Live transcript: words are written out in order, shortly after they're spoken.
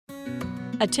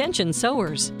Attention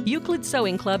sewers, Euclid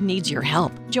Sewing Club needs your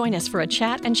help. Join us for a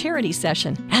chat and charity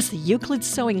session as the Euclid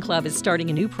Sewing Club is starting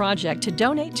a new project to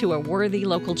donate to a worthy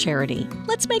local charity.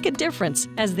 Let's make a difference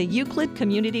as the Euclid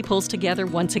community pulls together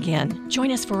once again.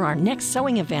 Join us for our next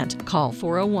sewing event. Call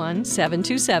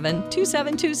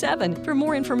 401-727-2727 for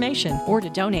more information or to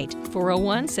donate.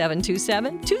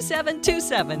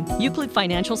 401-727-2727. Euclid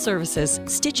Financial Services,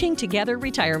 stitching together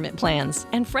retirement plans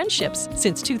and friendships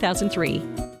since 2003.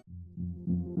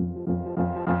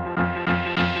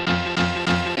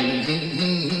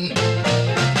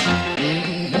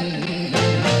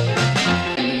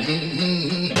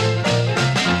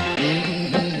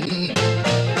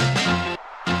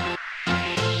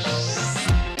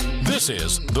 This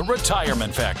is The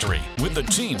Retirement Factory with the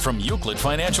team from Euclid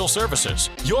Financial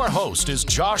Services. Your host is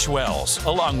Josh Wells,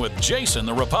 along with Jason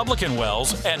the Republican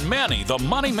Wells and Manny the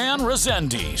Money Man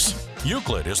Resendiz.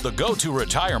 Euclid is the go-to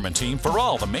retirement team for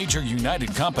all the major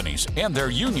United companies and their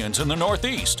unions in the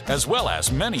Northeast, as well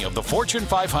as many of the Fortune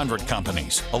 500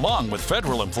 companies, along with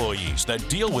federal employees that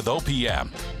deal with OPM.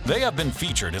 They have been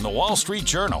featured in the Wall Street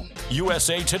Journal,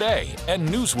 USA Today, and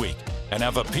Newsweek, and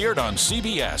have appeared on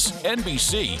CBS,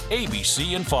 NBC,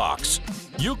 ABC, and Fox.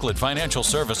 Euclid Financial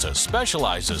Services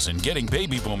specializes in getting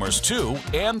baby boomers to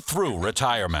and through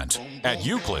retirement. At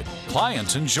Euclid,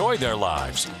 clients enjoy their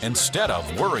lives instead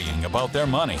of worrying about their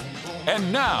money.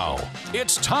 And now,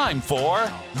 it's time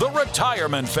for The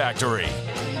Retirement Factory.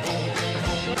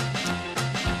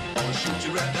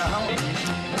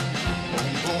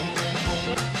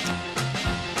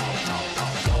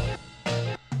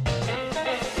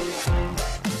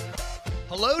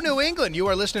 Hello, New England. You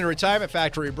are listening to Retirement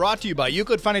Factory, brought to you by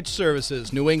Euclid Financial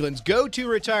Services, New England's go-to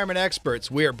retirement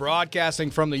experts. We are broadcasting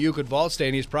from the Euclid Vault, State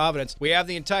in East Providence. We have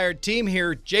the entire team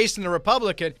here: Jason the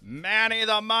Republican, Manny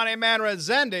the Money Man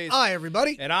Resendiz. Hi,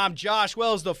 everybody. And I'm Josh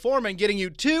Wells, the foreman, getting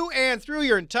you to and through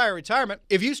your entire retirement.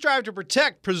 If you strive to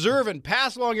protect, preserve, and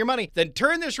pass along your money, then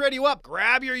turn this radio up,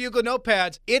 grab your Euclid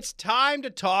notepads. It's time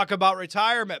to talk about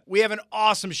retirement. We have an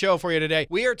awesome show for you today.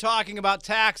 We are talking about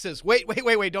taxes. Wait.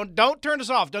 Don't turn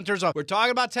us off. Don't turn us off. We're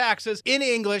talking about taxes in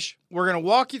English. We're going to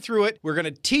walk you through it. We're going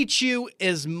to teach you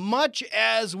as much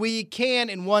as we can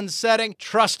in one setting.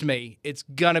 Trust me, it's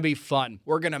going to be fun.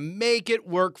 We're going to make it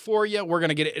work for you. We're going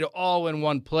to get it all in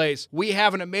one place. We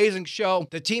have an amazing show.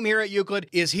 The team here at Euclid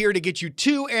is here to get you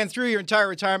to and through your entire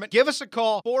retirement. Give us a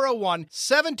call,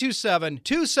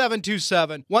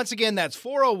 401-727-2727. Once again, that's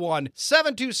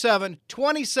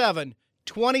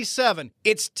 401-727-2727.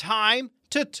 It's time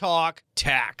to talk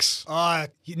tax. Now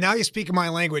you're speaking my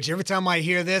language. Every time I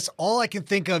hear this, all I can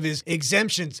think of is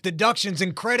exemptions, deductions,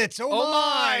 and credits. Oh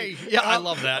my! Yeah, I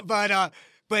love that. But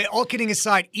all kidding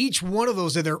aside, each one of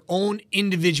those are their own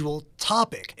individual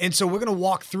topic. And so we're going to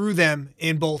walk through them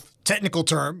in both technical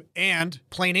term and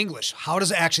plain English. How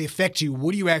does it actually affect you?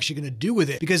 What are you actually going to do with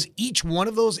it? Because each one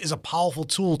of those is a powerful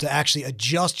tool to actually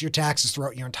adjust your taxes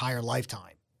throughout your entire lifetime.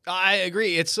 I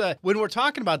agree. It's when we're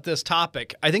talking about this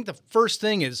topic, I think the first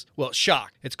thing is,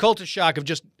 shock. It's culture shock of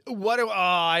just,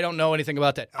 I don't know anything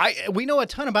about that. We know a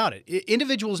ton about it.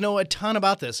 Individuals know a ton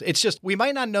about this. It's just, we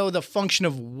might not know the function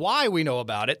of why we know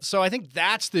about it. So I think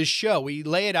that's this show. We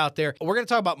lay it out there. We're going to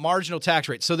talk about marginal tax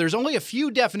rates. So there's only a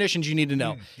few definitions you need to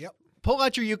know. Yep. Pull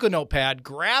out your Euclid notepad,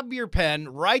 grab your pen,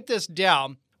 write this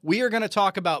down. We are going to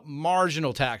talk about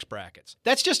marginal tax brackets.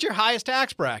 That's just your highest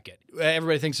tax bracket.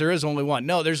 Everybody thinks there is only one.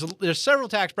 No, there's several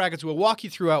tax brackets. We'll walk you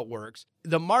through how it works.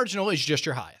 The marginal is just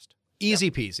your highest.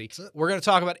 Easy peasy. We're going to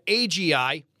talk about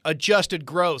AGI, adjusted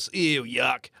gross. Ew,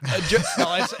 yuck.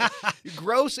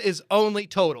 Gross is only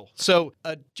total. So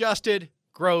adjusted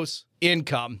gross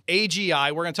income,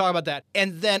 AGI, we're going to talk about that.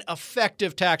 And then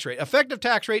effective tax rate. Effective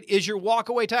tax rate is your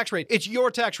walkaway tax rate. It's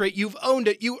your tax rate. You've owned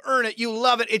it. You earn it. You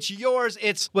love it. It's yours.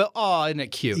 Isn't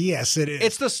it cute? Yes, it is.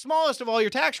 It's the smallest of all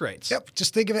your tax rates. Yep.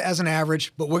 Just think of it as an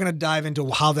average, but we're going to dive into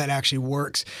how that actually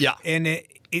works. Yeah. And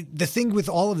the thing with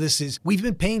all of this is we've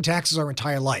been paying taxes our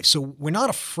entire life. So we're not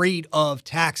afraid of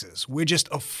taxes. We're just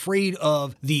afraid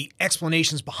of the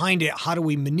explanations behind it. How do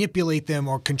we manipulate them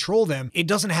or control them? It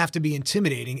doesn't have to be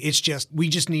intimidating. It's just, we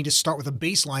just need to start with a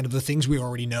baseline of the things we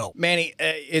already know. Manny,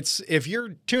 if you're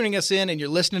tuning us in and you're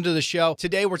listening to the show,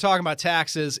 today we're talking about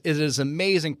taxes. It is an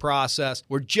amazing process.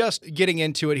 We're just getting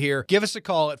into it here. Give us a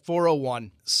call at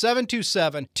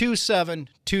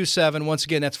 401-727-2727. Once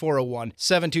again, that's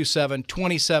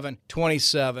 401-727-2727.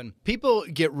 People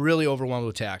get really overwhelmed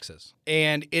with taxes.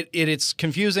 And it's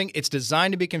confusing. It's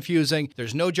designed to be confusing.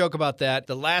 There's no joke about that.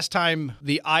 The last time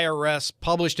the IRS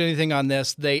published anything on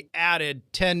this, they added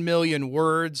 10 million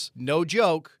words. No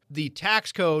joke. The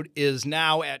tax code is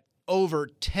now at over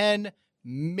 10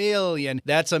 million.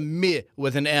 That's a mi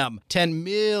with an M. 10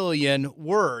 million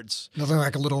words. Nothing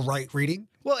like a little right reading?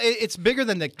 Well, it's bigger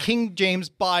than the King James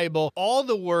Bible, all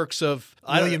the works of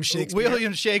William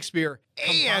Shakespeare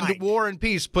and combined. War and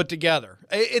Peace put together.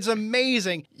 It's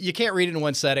amazing. You can't read it in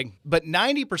one setting, but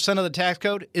 90% of the tax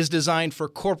code is designed for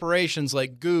corporations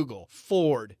like Google,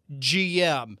 Ford,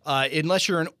 GM. Unless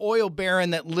you're an oil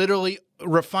baron that literally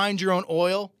refines your own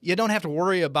oil, you don't have to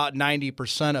worry about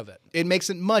 90% of it. It makes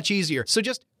it much easier. So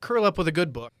just curl up with a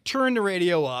good book, turn the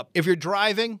radio up. If you're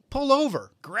driving, pull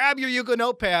over, grab your Yugo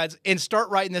notepads, and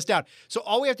start writing this down. So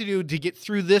all we have to do to get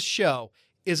through this show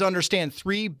is understand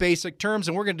 3 basic terms,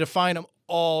 and we're going to define them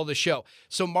all the show.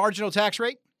 So marginal tax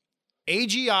rate,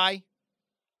 AGI,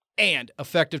 and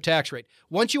effective tax rate.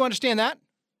 Once you understand that,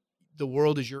 the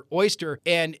world is your oyster,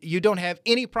 and you don't have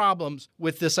any problems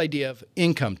with this idea of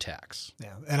income tax.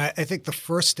 Yeah, and I think the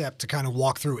first step to kind of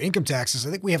walk through income taxes,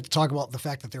 I think we have to talk about the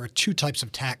fact that there are 2 types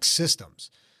of tax systems.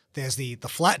 There's the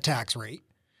flat tax rate,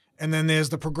 and then there's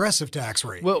the progressive tax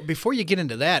rate. Well, before you get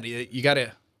into that, you got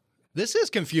to – this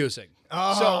is confusing.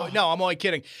 Oh. So, no, I'm only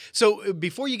kidding. So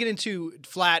before you get into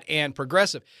flat and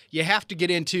progressive, you have to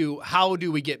get into how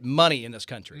do we get money in this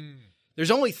country. There's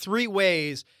only 3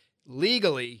 ways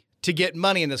legally to get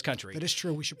money in this country. That is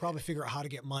true. We should probably figure out how to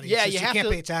get money. Yeah, you have can't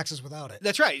to pay taxes without it.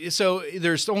 That's right. So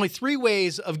there's only 3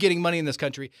 ways of getting money in this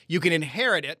country. You can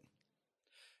inherit it.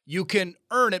 You can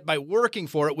earn it by working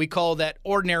for it. We call that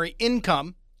ordinary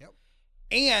income. Yep.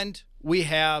 And we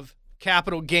have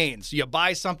capital gains. You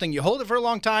buy something, you hold it for a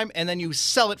long time, and then you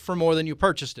sell it for more than you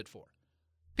purchased it for.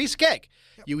 Piece of cake.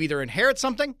 Yep. You either inherit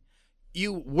something,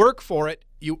 you work for it,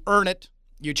 you earn it,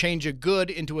 you change a good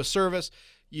into a service,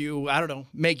 you,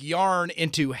 make yarn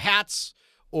into hats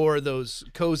or those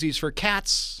cozies for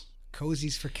cats.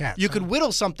 Cozies for cats. You could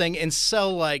whittle something and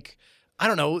sell those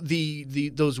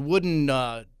wooden.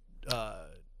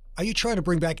 Are you trying to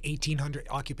bring back 1800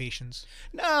 occupations?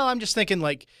 No, I'm just thinking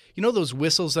those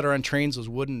whistles that are on trains, those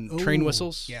wooden train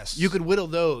whistles? Yes. You could whittle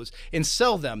those and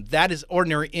sell them. That is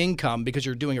ordinary income because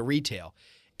you're doing a retail.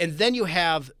 And then you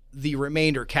have the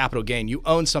remainder capital gain. You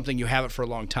own something, you have it for a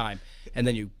long time, and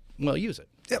then you use it.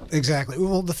 Yep, exactly.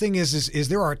 Well, the thing is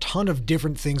there are a ton of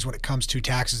different things when it comes to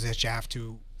taxes that you have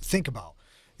to think about.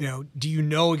 Do you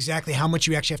know exactly how much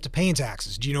you actually have to pay in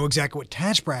taxes? Do you know exactly what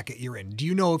tax bracket you're in? Do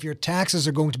you know if your taxes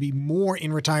are going to be more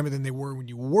in retirement than they were when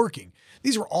you were working?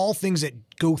 These are all things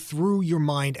that go through your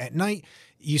mind at night.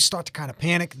 You start to kind of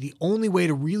panic. The only way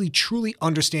to really truly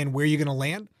understand where you're going to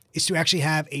land is to actually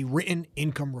have a written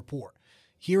income report.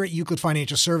 Here at Euclid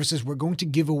Financial Services, we're going to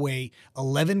give away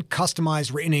 11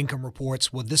 customized written income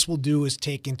reports. What this will do is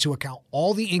take into account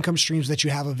all the income streams that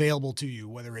you have available to you,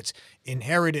 whether it's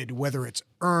inherited, whether it's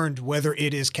earned, whether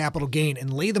it is capital gain,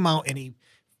 and lay them out in a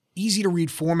easy to read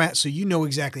format so you know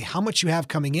exactly how much you have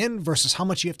coming in versus how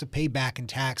much you have to pay back in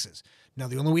taxes. Now,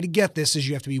 the only way to get this is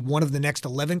you have to be one of the next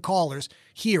 11 callers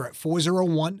here at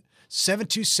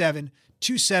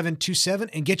 401-727-2727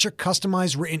 and get your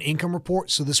customized written income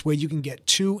report so this way you can get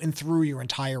to and through your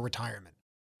entire retirement.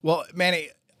 Well, Manny,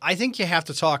 I think you have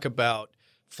to talk about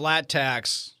flat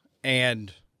tax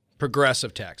and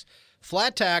progressive tax.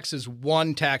 Flat tax is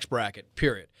one tax bracket,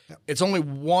 period. Yep. It's only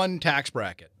one tax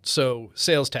bracket. So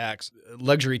sales tax,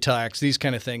 luxury tax, these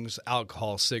kind of things,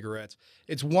 alcohol, cigarettes.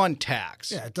 It's one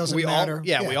tax. Yeah, it doesn't matter.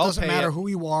 We all doesn't pay matter it. who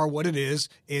you are, what it is.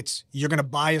 It's you're going to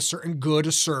buy a certain good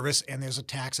or service, and there's a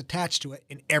tax attached to it,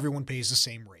 and everyone pays the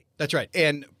same rate. That's right.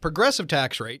 And progressive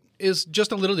tax rate is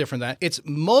just a little different than that. It's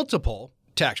multiple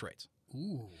tax rates.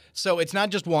 Ooh. So it's not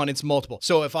just one, it's multiple.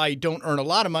 So if I don't earn a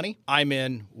lot of money, I'm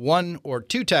in 1 or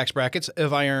 2 tax brackets.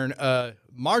 If I earn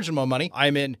marginal money,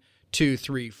 I'm in 2,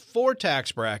 3, 4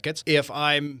 tax brackets. If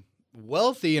I'm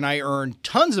wealthy and I earn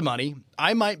tons of money,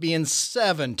 I might be in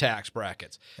 7 tax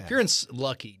brackets. Yeah. If you're in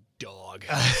lucky dog.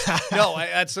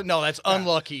 That's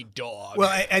unlucky dog. Well,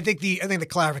 I think the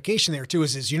clarification there too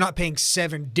is you're not paying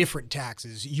 7 different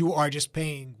taxes. You are just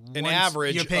paying an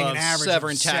average of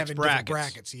 7 tax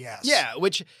brackets. Yes. Yeah,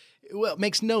 which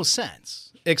makes no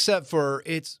sense except for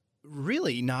it's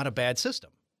really not a bad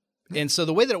system. And so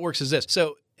the way that it works is this.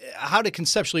 So how to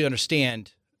conceptually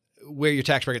understand where your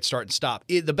tax brackets start and stop.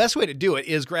 The best way to do it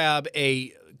is grab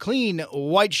a clean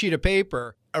white sheet of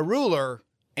paper, a ruler,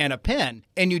 and a pen,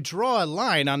 and you draw a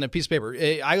line on a piece of paper.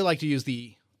 I like to use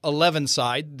the 11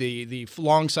 side, the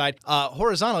long side.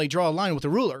 Horizontally, draw a line with a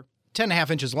ruler,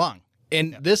 10.5 inches long.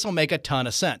 And this will make a ton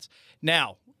of sense.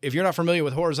 Now, if you're not familiar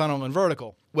with horizontal and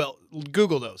vertical, well,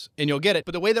 Google those, and you'll get it.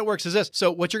 But the way that works is this.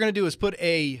 So what you're going to do is put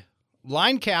a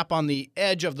line cap on the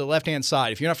edge of the left-hand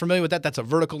side. If you're not familiar with that, that's a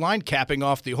vertical line capping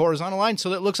off the horizontal line so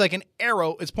that it looks like an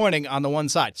arrow is pointing on the one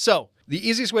side. So the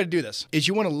easiest way to do this is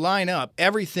you want to line up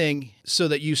everything so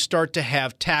that you start to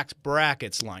have tax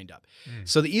brackets lined up.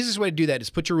 So the easiest way to do that is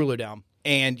put your ruler down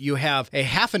and you have a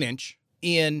 1/2 inch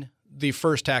in the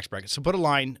first tax bracket. So put a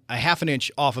line a 1/2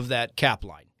 inch off of that cap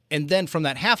line. And then from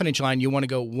that 1/2 inch line, you want to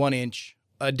go 1 inch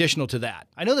additional to that.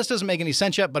 I know this doesn't make any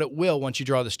sense yet, but it will once you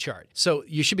draw this chart. So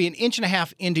you should be 1.5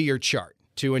 inches into your chart.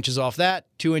 2 inches off that,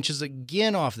 2 inches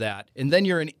again off that, and then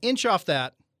you're 1 inch off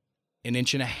that, 1.5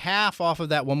 inches off of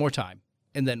that one more time,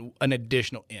 and then an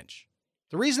additional inch.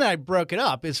 The reason I broke it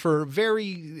up is for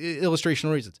very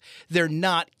illustrational reasons. They're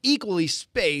not equally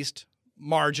spaced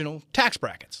marginal tax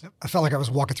brackets. I felt like I was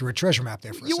walking through a treasure map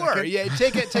there for a second. You were. Yeah,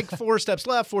 take 4 steps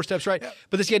left, 4 steps right. Yep.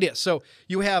 But that's the idea. So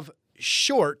you have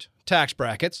short tax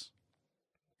brackets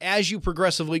as you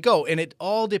progressively go, and it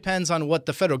all depends on what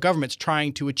the federal government's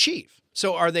trying to achieve.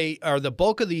 So are the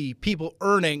bulk of the people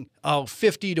earning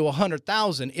 50 to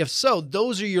 100,000? If so,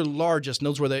 those are your largest. And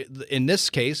those were in this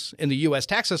case in the U.S.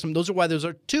 tax system. Those are why those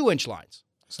are 2-inch lines.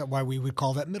 Is that why we would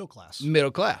call that middle class? Middle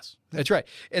class. That's right.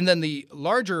 And then the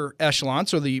larger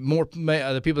echelons, or the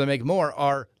people that make more,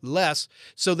 are less.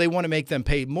 So they want to make them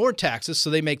pay more taxes. So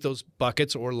they make those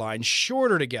buckets or lines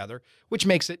shorter together, which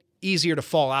makes it easier to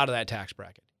fall out of that tax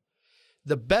bracket.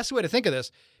 The best way to think of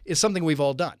this is something we've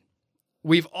all done.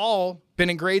 We've all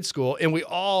been in grade school, and we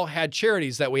all had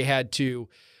charities that we had to,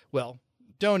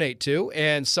 donate to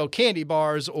and sell candy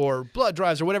bars or blood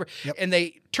drives or whatever. Yep. And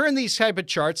they turn these type of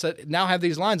charts that now have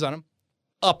these lines on them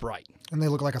upright. And they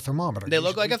look like a thermometer. They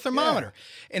look like a thermometer.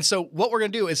 Yeah. And so what we're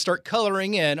going to do is start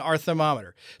coloring in our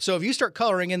thermometer. So if you start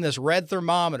coloring in this red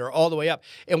thermometer all the way up,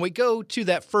 and we go to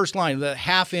that first line, the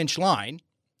 1/2 inch line,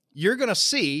 you're going to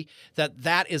see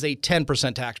that is a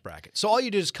 10% tax bracket. So all you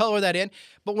do is color that in,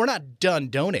 but we're not done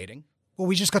donating. Well,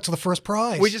 we just got to the first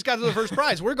prize. We're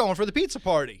going for the pizza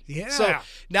party. Yeah. So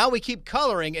now we keep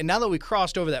coloring, and now that we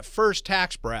crossed over that first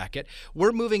tax bracket,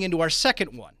 we're moving into our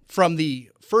second one. From the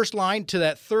first line to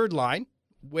that third line,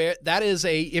 where that is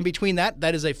in between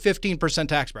that is a 15%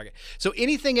 tax bracket. So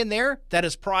anything in there, that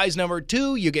is prize number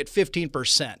 2, you get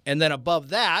 15%. And then above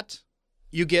that,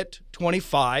 you get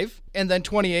 25, and then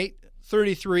 28,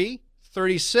 33,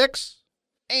 36,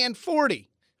 and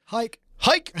 40. Hike.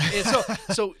 And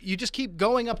so you just keep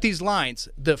going up these lines.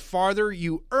 The farther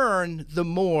you earn, the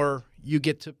more you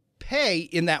get to pay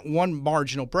in that one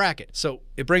marginal bracket. So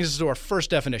it brings us to our first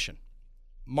definition.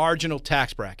 Marginal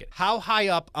tax bracket. How high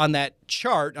up on that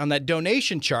chart, on that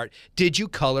donation chart, did you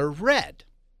color red?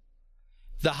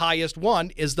 The highest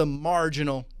one is the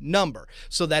marginal number.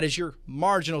 So that is your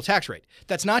marginal tax rate.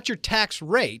 That's not your tax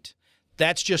rate.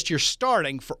 That's just your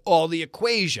starting for all the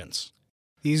equations.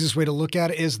 The easiest way to look at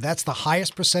it is that's the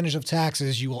highest percentage of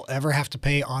taxes you will ever have to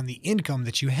pay on the income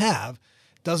that you have.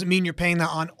 Doesn't mean you're paying that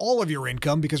on all of your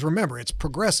income because remember, it's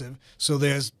progressive. So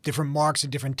there's different marks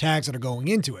and different tags that are going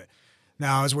into it.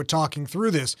 Now, as we're talking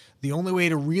through this, the only way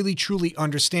to really truly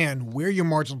understand where your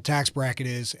marginal tax bracket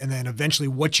is and then eventually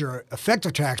what your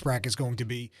effective tax bracket is going to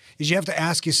be is you have to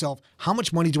ask yourself, how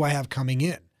much money do I have coming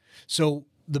in? So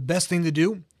the best thing to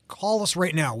do, call us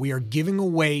right now. We are giving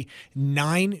away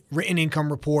 9 written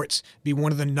income reports. Be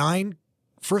one of the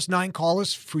first 9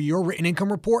 callers for your written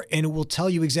income report, and it will tell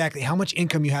you exactly how much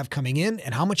income you have coming in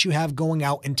and how much you have going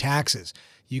out in taxes.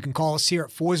 You can call us here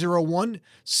at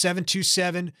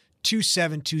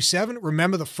 401-727-2727.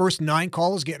 Remember, the first 9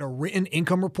 callers get a written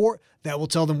income report that will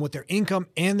tell them what their income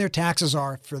and their taxes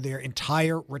are for their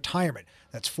entire retirement.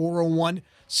 That's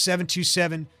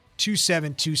 401-727-2727.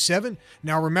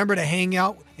 Now, remember to hang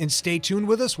out and stay tuned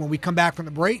with us. When we come back from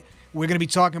the break, we're going to be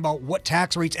talking about what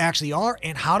tax rates actually are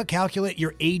and how to calculate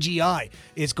your AGI.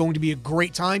 It's going to be a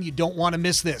great time. You don't want to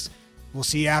miss this. We'll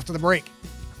see you after the break.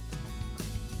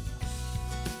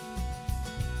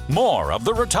 More of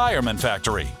The Retirement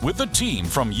Factory with the team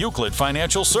from Euclid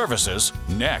Financial Services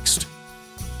next.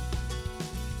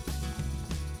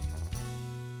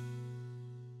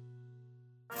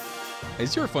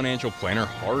 Is your financial planner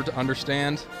hard to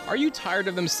understand? Are you tired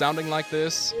of them sounding like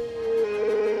this?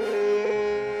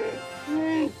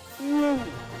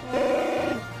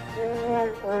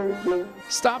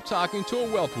 Stop talking to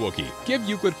a wealth Wookie. Give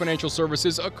Euclid Financial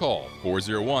Services a call.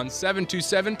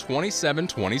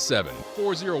 401-727-2727.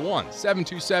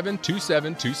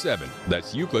 401-727-2727.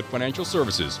 That's Euclid Financial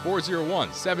Services.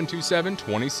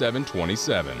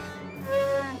 401-727-2727.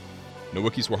 No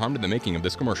Wookiees were harmed in the making of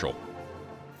this commercial.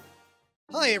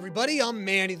 Hi, everybody. I'm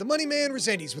Manny, the Money Man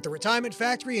Resendes with the Retirement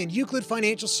Factory and Euclid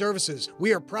Financial Services.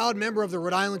 We are a proud member of the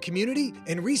Rhode Island community,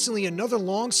 and recently another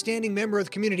long-standing member of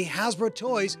the community, Hasbro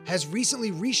Toys, has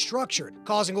recently restructured,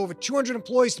 causing over 200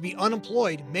 employees to be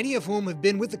unemployed, many of whom have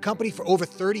been with the company for over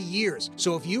 30 years.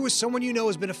 So if you or someone you know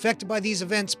has been affected by these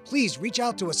events, please reach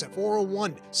out to us at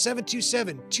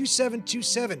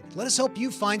 401-727-2727. Let us help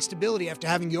you find stability after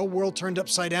having your world turned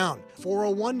upside down.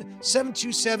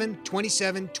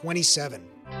 401-727-2727.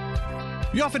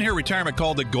 You often hear retirement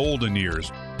called the golden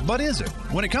years. But is it?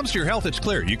 When it comes to your health, it's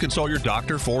clear you consult your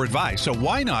doctor for advice. So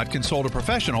why not consult a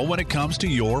professional when it comes to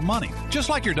your money? Just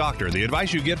like your doctor, the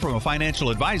advice you get from a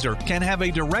financial advisor can have a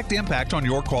direct impact on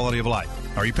your quality of life.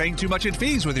 Are you paying too much in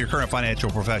fees with your current financial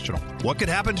professional? What could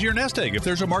happen to your nest egg if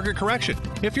there's a market correction?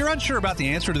 If you're unsure about the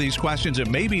answer to these questions, it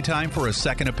may be time for a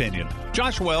second opinion.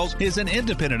 Josh Wells is an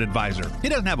independent advisor. He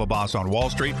doesn't have a boss on Wall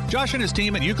Street. Josh and his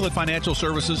team at Euclid Financial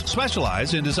Services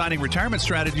specialize in designing retirement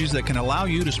strategies that can allow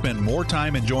you to spend more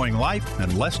time enjoying life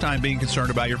and less time being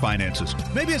concerned about your finances.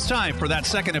 Maybe it's time for that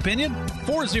second opinion.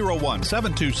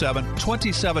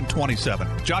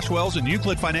 401-727-2727. Josh Wells and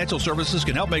Euclid Financial Services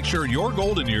can help make sure your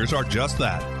golden years are just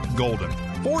that, golden.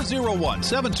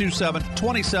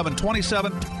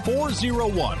 401-727-2727.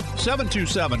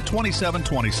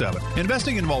 401-727-2727.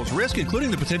 Investing involves risk,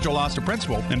 including the potential loss to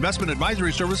principal. Investment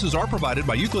advisory services are provided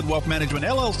by Euclid Wealth Management,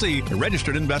 LLC, a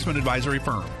registered investment advisory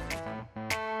firm.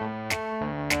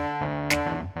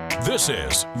 This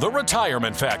is The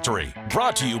Retirement Factory,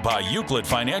 brought to you by Euclid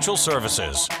Financial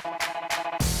Services.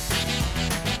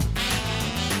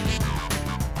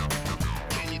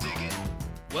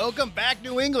 Welcome back,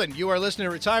 New England. You are listening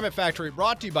to Retirement Factory,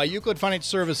 brought to you by Euclid Financial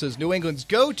Services, New England's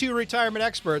go-to retirement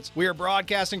experts. We are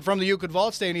broadcasting from the Euclid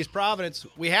Vault Stay in East Providence.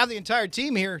 We have the entire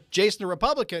team here. Jason the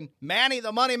Republican, Manny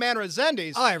the Money Man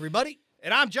Resendes. Hi, everybody.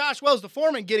 And I'm Josh Wells, the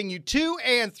foreman, getting you to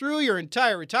and through your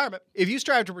entire retirement. If you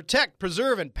strive to protect,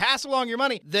 preserve, and pass along your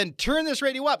money, then turn this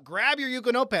radio up, grab your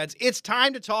Euclid notepads. It's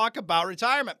time to talk about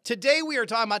retirement. Today we are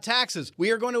talking about taxes. We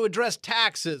are going to address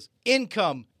taxes,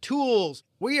 income, tools.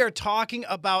 We are talking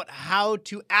about how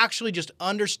to actually just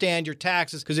understand your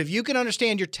taxes, because if you can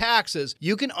understand your taxes,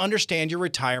 you can understand your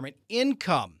retirement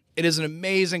income. It is an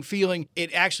amazing feeling.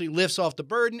 It actually lifts off the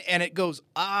burden, and it goes,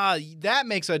 that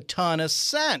makes a ton of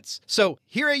sense. So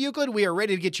here at Euclid, we are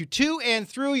ready to get you to and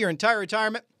through your entire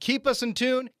retirement. Keep us in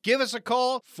tune. Give us a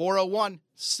call,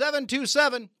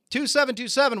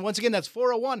 401-727-2727. Once again, that's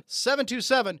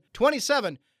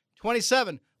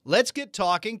 401-727-2727. Let's get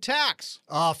talking tax.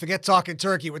 Forget talking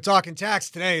turkey. We're talking tax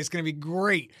today. It's going to be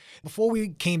great. Before we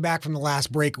came back from the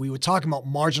last break, we were talking about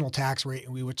marginal tax rate,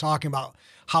 and we were talking about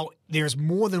how there's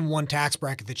more than one tax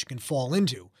bracket that you can fall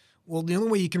into. Well, the only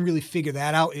way you can really figure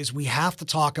that out is we have to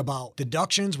talk about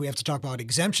deductions, we have to talk about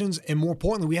exemptions, and more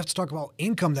importantly, we have to talk about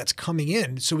income that's coming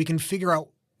in so we can figure out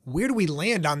where do we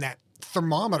land on that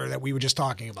thermometer that we were just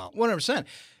talking about. 100%.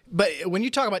 But when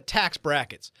you talk about tax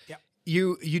brackets,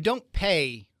 you don't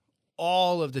pay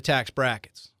all of the tax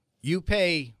brackets. You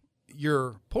pay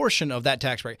your portion of that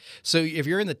tax bracket. So if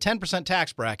you're in the 10%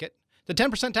 tax bracket, the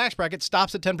 10% tax bracket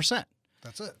stops at 10%.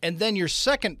 That's it. And then your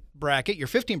second bracket, your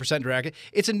 15% bracket,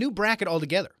 it's a new bracket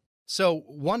altogether. So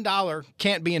 $1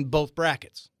 can't be in both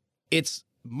brackets. It's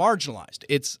marginalized.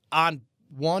 It's on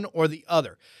one or the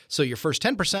other. So your first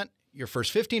 10%, your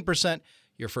first 15%,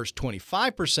 your first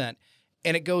 25%,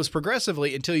 and it goes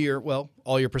progressively until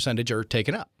all your percentage are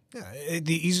taken up. Yeah,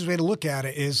 the easiest way to look at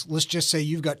it is, let's just say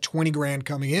you've got 20 grand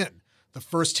coming in. The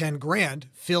first 10 grand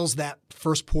fills that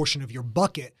first portion of your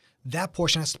bucket. That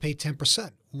portion has to pay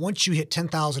 10%. Once you hit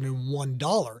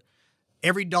 $10,001,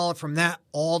 every dollar from that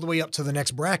all the way up to the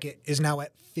next bracket is now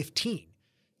at 15.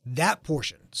 That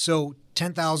portion. So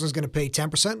 10,000 is going to pay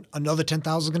 10%. Another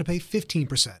 10,000 is going to pay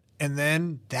 15%. And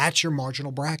then that's your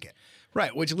marginal bracket.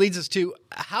 Right, which leads us to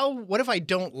what if I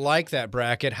don't like that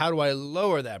bracket? How do I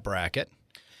lower that bracket?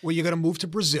 Well, you're going to move to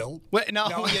Brazil. Well,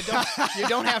 no. You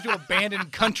don't have to abandon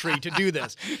country to do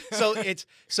this. So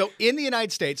in the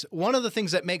United States, one of the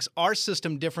things that makes our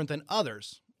system different than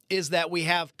others is that we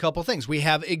have a couple things. We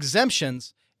have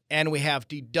exemptions and we have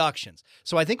deductions.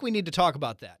 So I think we need to talk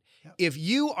about that. Yep. If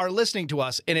you are listening to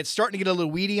us and it's starting to get a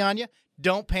little weedy on you,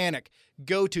 don't panic.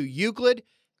 Go to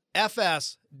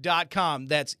euclidfs.com.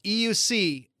 That's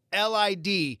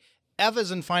EUCLID. F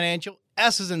as in financial,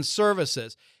 S as in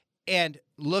services. And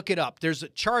look it up. There's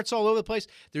charts all over the place.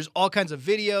 There's all kinds of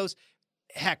videos.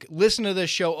 Heck, listen to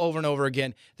this show over and over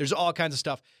again. There's all kinds of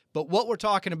stuff. But what we're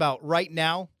talking about right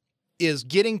now is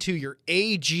getting to your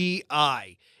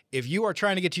AGI. If you are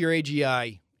trying to get to your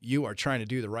AGI, you are trying to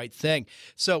do the right thing.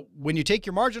 So when you take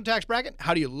your marginal tax bracket,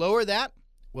 how do you lower that?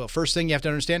 Well, first thing you have to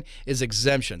understand is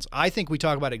exemptions. I think we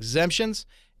talk about exemptions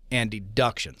and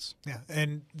deductions. Yeah,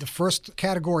 and the first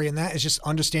category in that is just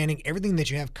understanding everything that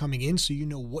you have coming in so you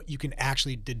know what you can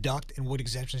actually deduct and what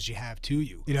exemptions you have to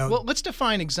you. Well, let's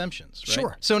define exemptions, right?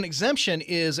 Sure. So an exemption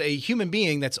is a human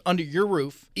being that's under your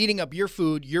roof, eating up your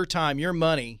food, your time, your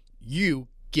money. You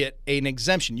get an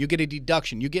exemption. You get a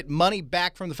deduction. You get money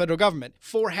back from the federal government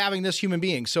for having this human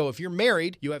being. So if you're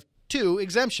married, you have 2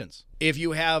 exemptions. If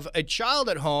you have a child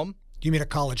at home, you mean a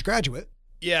college graduate?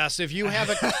 Yes, if you have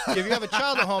a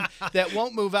child at home that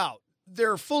won't move out,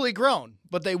 they're fully grown,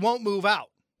 but they won't move out.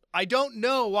 I don't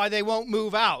know why they won't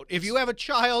move out. If you have a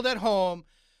child at home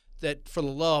that, for the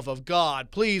love of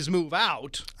God, please move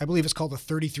out. I believe it's called a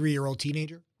 33-year-old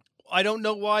teenager. I don't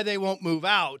know why they won't move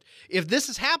out. If this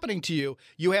is happening to you,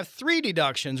 you have 3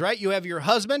 deductions, right? You have your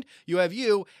husband, you have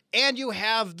you, and you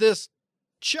have this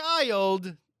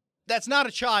child. That's not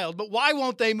a child, but why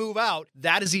won't they move out?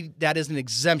 That is an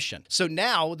exemption. So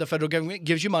now the federal government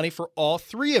gives you money for all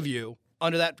 3 of you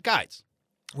under that guise.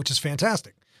 Which is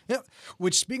fantastic. Yeah.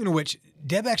 Which, speaking of which,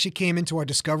 Deb actually came into our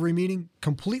discovery meeting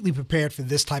completely prepared for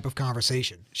this type of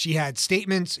conversation. She had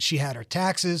statements, she had her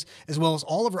taxes, as well as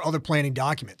all of her other planning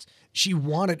documents. She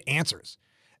wanted answers.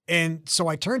 And so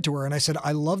I turned to her and I said,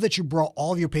 I love that you brought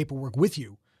all of your paperwork with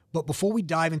you, but before we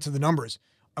dive into the numbers,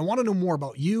 I want to know more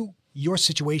about you, your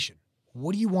situation.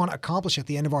 What do you want to accomplish at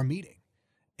the end of our meeting?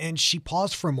 And she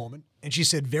paused for a moment and she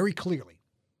said very clearly,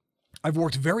 I've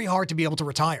worked very hard to be able to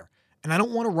retire and I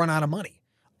don't want to run out of money.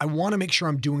 I want to make sure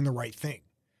I'm doing the right thing.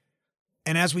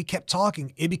 And as we kept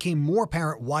talking, it became more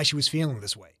apparent why she was feeling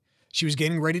this way. She was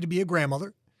getting ready to be a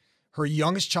grandmother. Her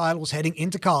youngest child was heading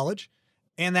into college,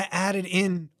 and that added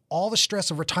in all the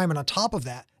stress of retirement on top of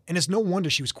that. And it's no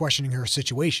wonder she was questioning her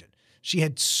situation. She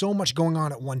had so much going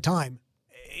on at one time.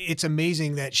 It's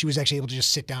amazing that she was actually able to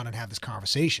just sit down and have this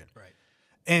conversation. Right.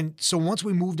 And so once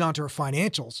we moved on to her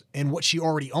financials and what she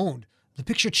already owned, the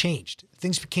picture changed.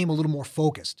 Things became a little more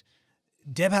focused.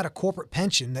 Deb had a corporate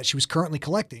pension that she was currently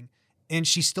collecting, and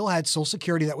she still had Social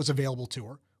Security that was available to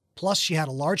her. Plus, she had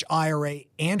a large IRA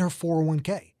and her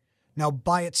 401k. Now,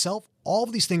 by itself, all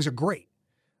of these things are great.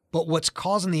 But what's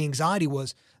causing the anxiety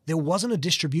was there wasn't a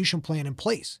distribution plan in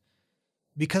place.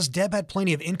 Because Deb had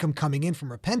plenty of income coming in from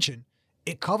her pension,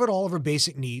 it covered all of her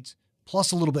basic needs,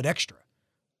 plus a little bit extra.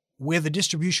 Where the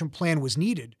distribution plan was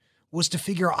needed was to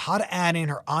figure out how to add in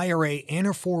her IRA and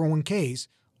her 401ks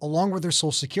along with her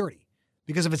Social Security.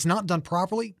 Because if it's not done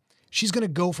properly, she's going to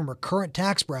go from her current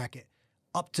tax bracket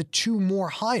up to 2 more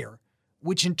higher,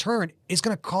 which in turn is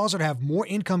going to cause her to have more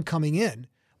income coming in,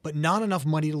 but not enough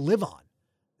money to live on.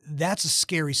 That's a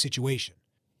scary situation.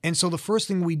 And so the first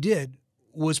thing we did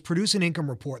was produce an income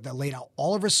report that laid out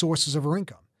all of her sources of her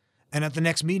income. And at the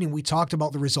next meeting, we talked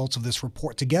about the results of this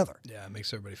report together. Yeah, it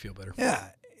makes everybody feel better. Yeah.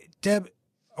 Deb,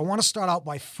 I want to start out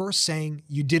by first saying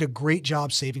you did a great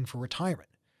job saving for retirement.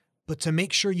 But to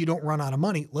make sure you don't run out of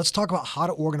money, let's talk about how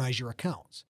to organize your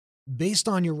accounts. Based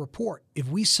on your report, if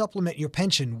we supplement your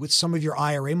pension with some of your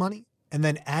IRA money and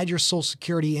then add your Social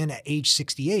Security in at age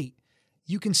 68,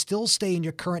 you can still stay in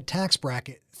your current tax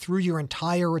bracket through your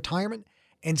entire retirement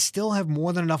and still have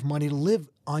more than enough money to live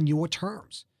on your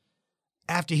terms.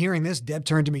 After hearing this, Deb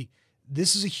turned to me.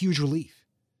 This is a huge relief.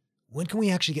 When can we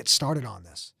actually get started on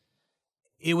this?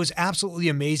 It was absolutely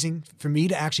amazing for me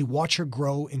to actually watch her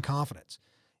grow in confidence.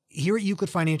 Here at Euclid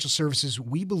Financial Services,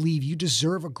 we believe you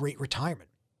deserve a great retirement.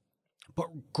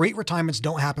 But great retirements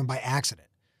don't happen by accident.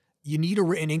 You need a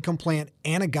written income plan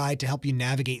and a guide to help you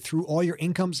navigate through all your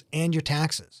incomes and your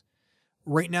taxes.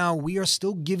 Right now, we are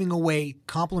still giving away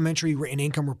complimentary written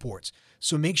income reports,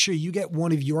 so make sure you get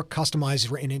one of your customized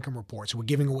written income reports. We're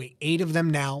giving away 8 of them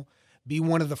now. Be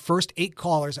one of the first 8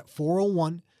 callers at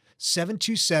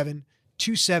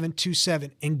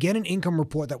 401-727-2727 and get an income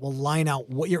report that will line out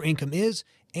what your income is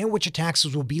and what your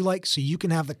taxes will be like so you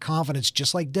can have the confidence,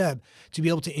 just like Deb, to be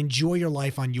able to enjoy your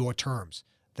life on your terms.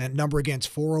 That number again is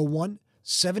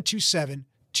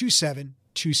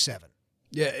 401-727-2727.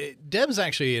 Yeah, Deb's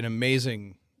actually an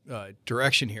amazing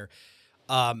direction here.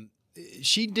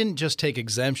 She didn't just take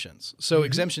exemptions. So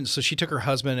exemptions, so she took her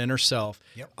husband and herself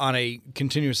on a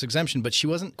continuous exemption, but she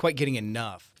wasn't quite getting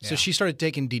enough. Yeah. So she started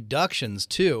taking deductions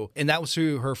too, and that was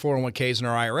through her 401ks and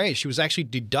her IRA. She was actually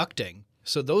deducting.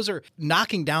 So those are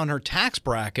knocking down her tax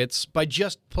brackets by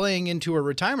just playing into her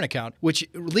retirement account, which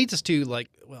leads us to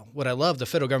what I love, the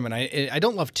federal government. I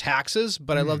don't love taxes,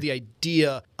 but I love the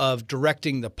idea of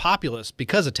directing the populace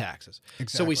because of taxes.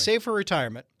 Exactly. So we save for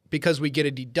retirement because we get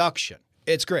a deduction.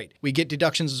 It's great. We get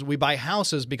deductions as we buy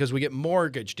houses because we get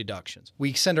mortgage deductions.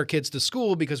 We send our kids to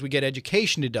school because we get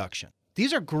education deduction.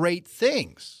 These are great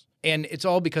things. And it's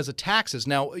all because of taxes.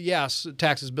 Now, yes,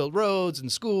 taxes build roads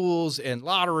and schools and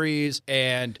lotteries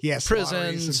and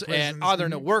prisons and are there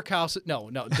no workhouses? No,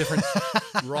 different.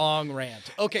 Wrong rant.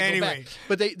 Okay, anyway.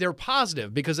 Go back. But they're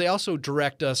positive because they also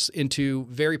direct us into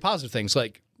very positive things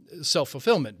like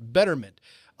self-fulfillment, betterment,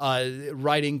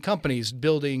 writing companies,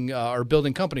 building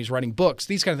companies, writing books.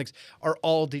 These kind of things are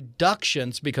all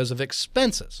deductions because of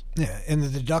expenses. Yeah, and the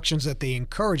deductions that they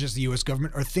encourage as the U.S.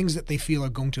 government are things that they feel are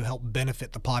going to help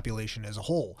benefit the population as a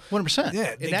whole. 100%.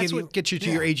 Yeah, and that's what gets you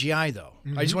to your AGI, though.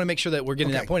 Mm-hmm. I just want to make sure that we're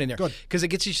getting that point in there. Because it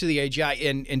gets you to the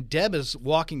AGI. And Deb is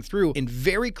walking through in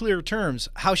very clear terms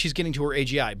how she's getting to her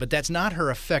AGI. But that's not her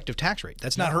effective tax rate.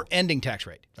 That's not her ending tax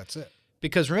rate. That's it.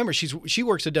 Because remember, she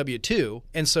works a W-2,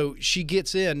 and so she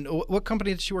gets in. What company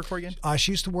did she work for again?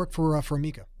 She used to work for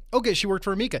Amica. Okay, she worked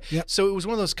for Amica. Yep. So it was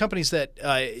one of those companies that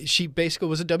she basically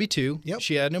was a W-2. Yep.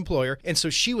 She had an employer, and so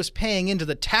she was paying into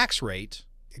the tax rate.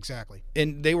 Exactly.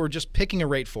 And they were just picking a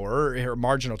rate for her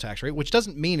marginal tax rate, which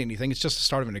doesn't mean anything. It's just the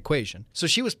start of an equation. So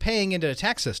she was paying into the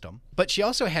tax system, but she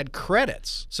also had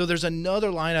credits. So there's another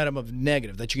line item of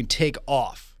negative that you can take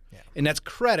off. And that's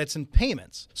credits and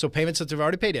payments. So payments that they've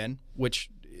already paid in, which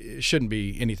shouldn't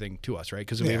be anything to us, right?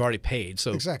 Because we've already paid.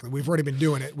 So exactly, we've already been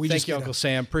doing it. Thank you, Uncle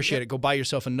Sam. Appreciate it. Go buy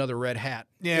yourself another red hat.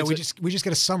 Yeah, we just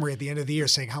get a summary at the end of the year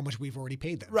saying how much we've already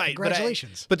paid them. Right.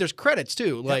 Congratulations. But there's credits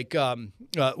too, like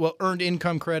earned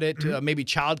income credit, maybe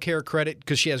child care credit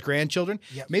because she has grandchildren.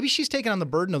 Yep. Maybe she's taking on the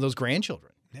burden of those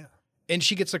grandchildren. Yeah. And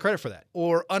she gets the credit for that.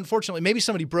 Or unfortunately, maybe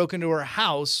somebody broke into her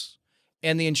house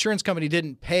and the insurance company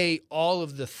didn't pay all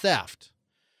of the theft.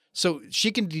 So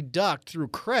she can deduct through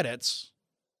credits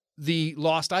the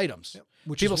lost items. Yep.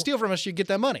 People steal from us, you get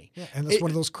that money. Yeah, and that's one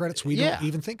of those credits we don't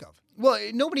even think of. Well,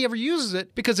 nobody ever uses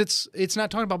it because it's not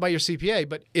talked about by your CPA.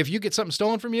 But if you get something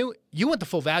stolen from you, you want the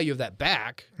full value of that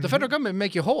back. The federal government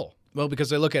make you whole. Well, because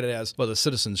they look at it as, well, the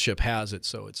citizenship has it,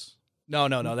 so it's... No,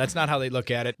 that's not how they look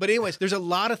at it. But anyways, there's a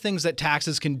lot of things that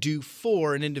taxes can do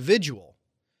for an individual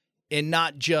and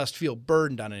not just feel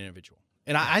burdened on an individual.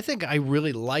 And I think I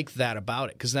really like that about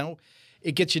it because now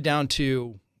it gets you down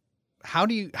to how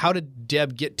did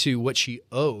Deb get to what she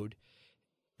owed?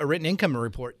 A written income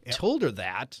report told her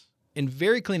that in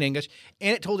very clean English,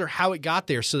 and it told her how it got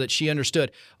there so that she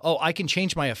understood, I can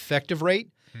change my effective rate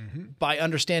by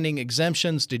understanding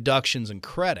exemptions, deductions, and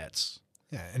credits.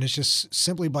 Yeah, and it's just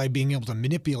simply by being able to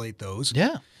manipulate those.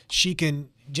 Yeah. She can,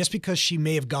 just because she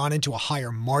may have gone into a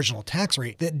higher marginal tax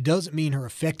rate, that doesn't mean her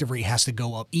effective rate has to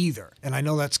go up either. And I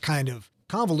know that's kind of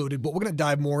convoluted, but we're going to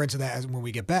dive more into that when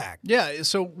we get back. Yeah,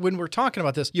 so when we're talking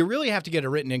about this, you really have to get a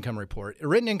written income report. A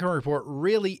written income report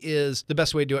really is the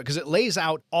best way to do it because it lays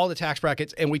out all the tax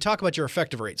brackets, and we talk about your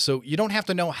effective rate. So you don't have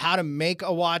to know how to make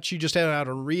a watch, you just have to know how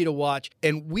to read a watch,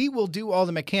 and we will do all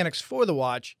the mechanics for the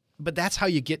watch. But that's how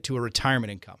you get to a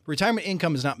retirement income. Retirement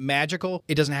income is not magical.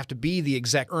 It doesn't have to be the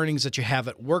exact earnings that you have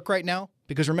at work right now.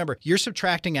 Because remember, you're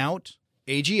subtracting out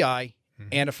AGI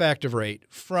and effective rate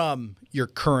from your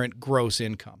current gross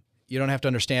income. You don't have to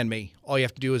understand me. All you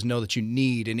have to do is know that you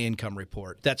need an income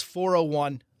report. That's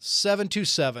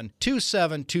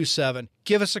 401-727-2727.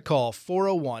 Give us a call,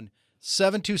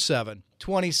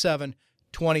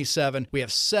 401-727-2727. We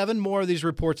have 7 more of these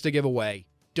reports to give away.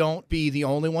 Don't be the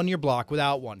only one in your block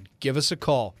without one. Give us a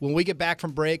call. When we get back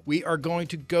from break, we are going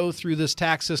to go through this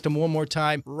tax system one more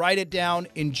time. Write it down.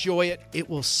 Enjoy it. It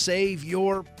will save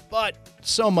your butt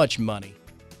so much money.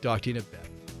 Talk to you in a bit.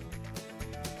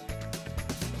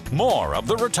 More of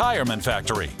The Retirement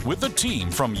Factory with the team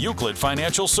from Euclid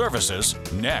Financial Services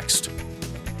next.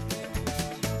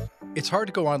 It's hard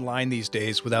to go online these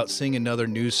days without seeing another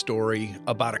news story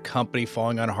about a company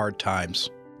falling on hard times.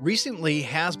 Recently,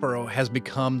 Hasbro has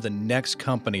become the next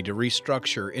company to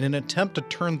restructure in an attempt to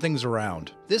turn things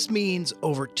around. This means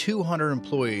over 200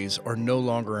 employees are no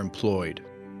longer employed.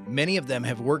 Many of them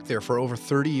have worked there for over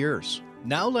 30 years.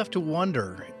 Now left to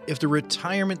wonder if the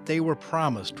retirement they were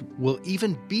promised will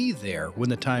even be there when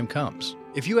the time comes.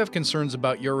 If you have concerns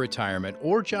about your retirement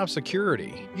or job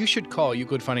security, you should call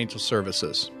Euclid Financial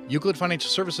Services. Euclid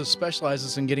Financial Services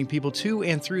specializes in getting people to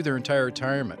and through their entire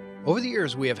retirement. Over the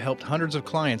years, we have helped hundreds of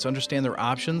clients understand their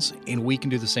options, and we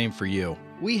can do the same for you.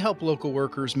 We help local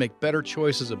workers make better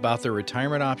choices about their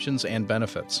retirement options and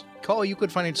benefits. Call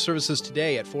Euclid Financial Services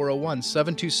today at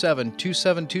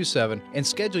 401-727-2727 and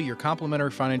schedule your complimentary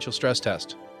financial stress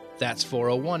test. That's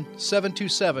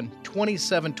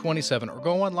 401-727-2727 or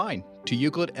go online to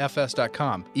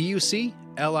euclidfs.com.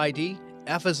 EUCLID,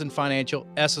 F as in financial,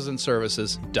 S as in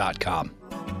services.com.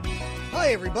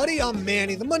 Hi, everybody. I'm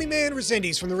Manny, the Money Man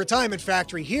Resendiz from the Retirement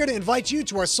Factory, here to invite you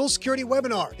to our Social Security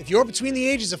webinar. If you're between the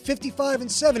ages of 55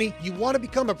 and 70, you want to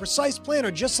become a precise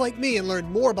planner just like me and learn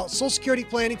more about Social Security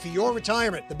planning for your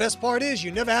retirement. The best part is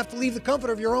you never have to leave the comfort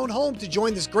of your own home to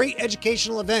join this great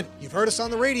educational event. You've heard us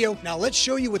on the radio. Now let's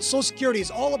show you what Social Security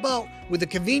is all about with the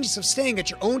convenience of staying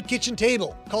at your own kitchen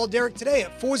table. Call Derek today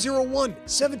at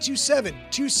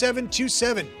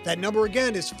 401-727-2727. That number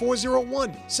again is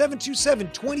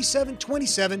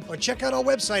 401-727-2727, or check out our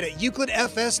website at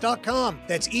euclidfs.com.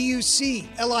 That's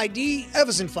EUCLID, F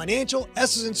as in financial,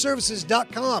 S as in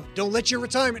services.com. Don't let your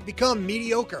retirement become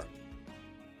mediocre.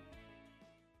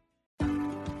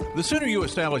 The sooner you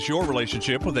establish your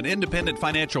relationship with an independent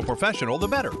financial professional, the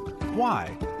better.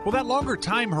 Why? Well, that longer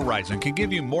time horizon can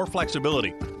give you more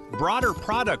flexibility, broader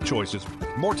product choices,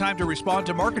 more time to respond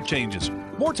to market changes,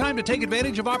 more time to take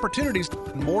advantage of opportunities,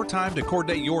 more time to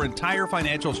coordinate your entire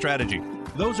financial strategy.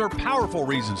 Those are powerful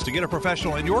reasons to get a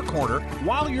professional in your corner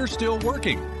while you're still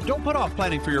working. Don't put off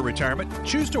planning for your retirement.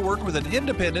 Choose to work with an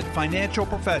independent financial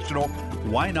professional.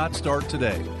 Why not start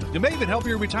today? It may even help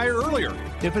you retire earlier.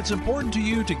 If it's important to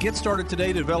you to get started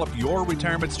today to develop your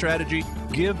retirement strategy,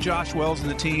 give Josh Wells and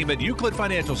the team at Euclid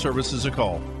Financial Services a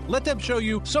call. Let them show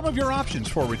you some of your options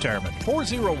for retirement.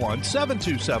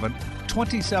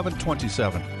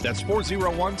 401-727-2727. That's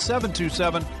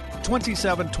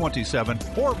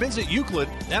 401-727-2727, or visit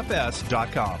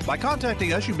euclidfs.com. By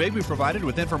contacting us, you may be provided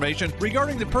with information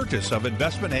regarding the purchase of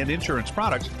investment and insurance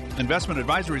products. Investment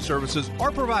advisory services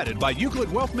are provided by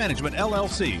Euclid Wealth Management,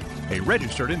 LLC, a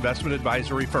registered investment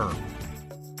advisory firm.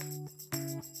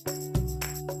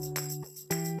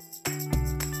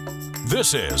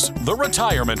 This is The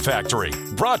Retirement Factory,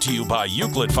 brought to you by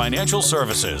Euclid Financial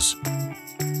Services.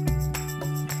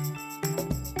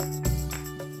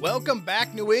 Welcome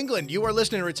back, New England. You are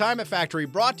listening to Retirement Factory,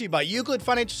 brought to you by Euclid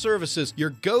Financial Services,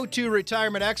 your go-to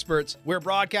retirement experts. We're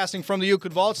broadcasting from the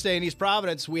Euclid Vault Stay in East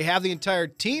Providence. We have the entire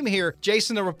team here.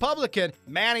 Jason the Republican,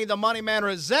 Manny the Money Man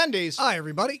Resendiz. Hi,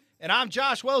 everybody. And I'm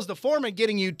Josh Wells, the foreman,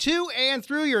 getting you to and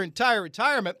through your entire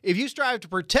retirement. If you strive to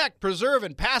protect, preserve,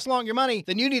 and pass along your money,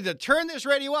 then you need to turn this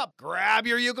radio up, grab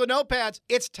your Euclid notepads.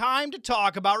 It's time to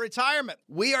talk about retirement.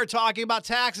 We are talking about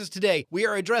taxes today. We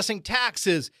are addressing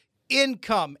taxes,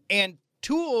 income, and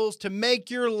tools to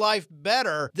make your life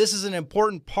better. This is an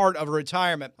important part of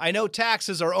retirement. I know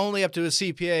taxes are only up to a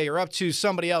CPA or up to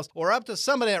somebody else or up to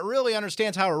somebody that really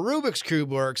understands how a Rubik's Cube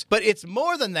works, but it's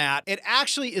more than that. It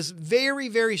actually is very,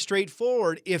 very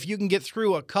straightforward if you can get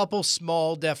through a couple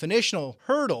small definitional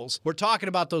hurdles. We're talking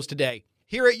about those today.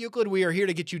 Here at Euclid, we are here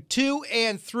to get you to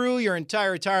and through your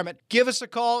entire retirement. Give us a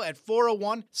call at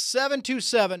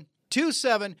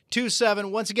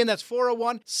 401-727-2727. Once again, that's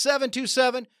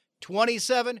 401-727-2727.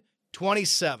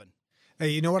 Hey,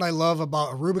 you know what I love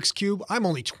about a Rubik's Cube? I'm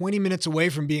only 20 minutes away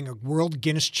from being a world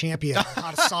Guinness champion on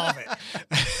how to solve it.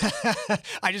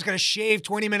 I just got to shave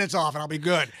 20 minutes off and I'll be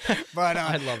good. But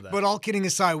I love that. But all kidding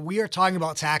aside, we are talking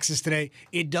about taxes today.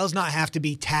 It does not have to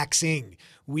be taxing.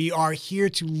 We are here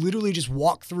to literally just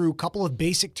walk through a couple of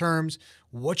basic terms.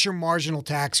 What's your marginal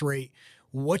tax rate?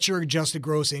 What's your adjusted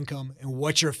gross income? And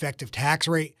what's your effective tax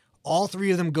rate? All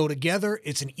three of them go together.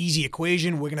 It's an easy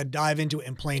equation. We're going to dive into it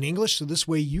in plain English. So this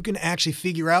way you can actually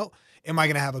figure out, am I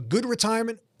going to have a good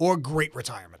retirement or a great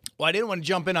retirement? Well, I didn't want to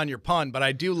jump in on your pun, but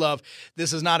I do love,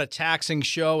 this is not a taxing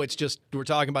show. It's just, we're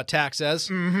talking about taxes.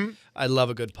 Mm-hmm. I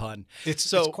love a good pun.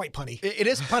 It's quite punny. It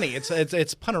is punny.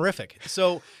 It's punnerific.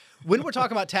 So when we're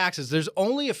talking about taxes, there's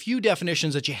only a few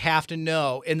definitions that you have to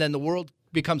know, and then the world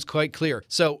becomes quite clear.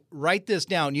 So write this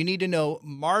down. You need to know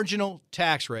marginal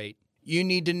tax rate. You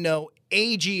need to know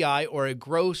AGI, or a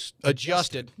gross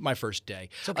adjusted, my first day,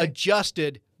 okay,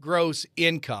 adjusted gross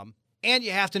income, and you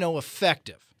have to know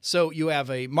effective. So you have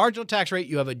a marginal tax rate,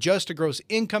 you have adjusted gross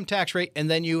income tax rate,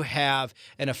 and then you have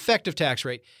an effective tax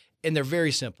rate, and they're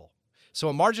very simple. So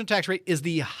a marginal tax rate is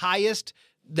the highest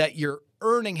that your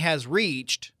earning has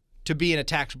reached to be in a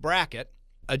tax bracket.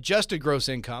 Adjusted gross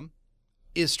income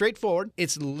is straightforward.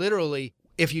 It's literally,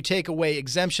 if you take away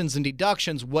exemptions and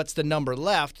deductions, what's the number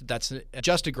left? That's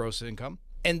adjusted gross income.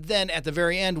 And then at the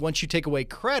very end, once you take away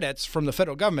credits from the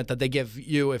federal government that they give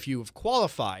you if you've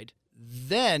qualified,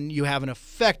 then you have an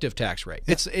effective tax rate.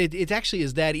 Yeah. It actually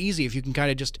is that easy if you can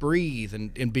kind of just breathe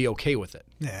and be okay with it.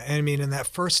 Yeah, and I mean, and that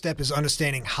first step is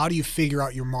understanding how do you figure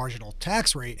out your marginal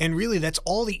tax rate. And really, that's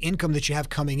all the income that you have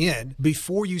coming in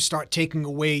before you start taking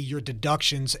away your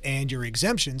deductions and your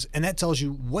exemptions. And that tells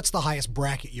you what's the highest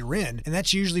bracket you're in. And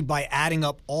that's usually by adding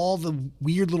up all the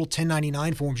weird little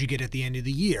 1099 forms you get at the end of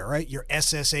the year, right? Your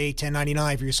SSA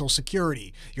 1099 for your Social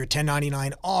Security, your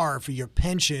 1099-R for your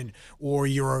pension, or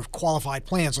your qualified qualified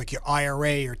plans like your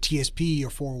IRA or TSP or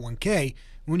 401k,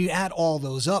 when you add all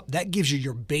those up, that gives you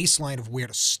your baseline of where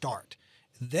to start.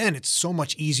 Then it's so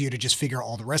much easier to just figure out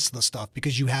all the rest of the stuff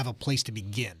because you have a place to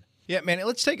begin. Yeah, man,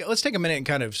 let's take a minute and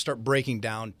kind of start breaking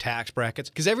down tax brackets,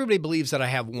 because everybody believes that I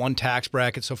have one tax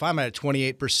bracket. So if I'm at a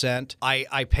 28%,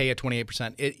 I pay a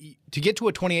 28%. To get to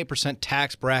a 28%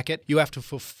 tax bracket, you have to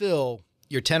fulfill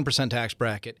your 10% tax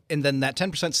bracket, and then that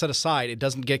 10% set aside, it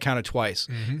doesn't get counted twice.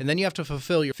 And then you have to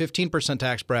fulfill your 15%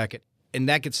 tax bracket, and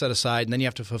that gets set aside, and then you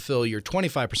have to fulfill your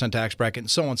 25% tax bracket,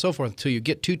 and so on and so forth until you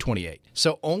get to 28.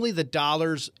 So only the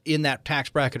dollars in that tax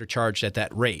bracket are charged at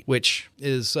that rate, which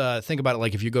is think about it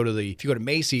like if you go to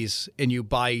Macy's and you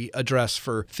buy a dress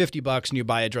for $50 and you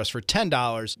buy a dress for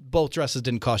 $10, both dresses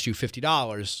didn't cost you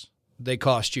 $50. They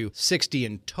cost you $60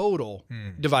 in total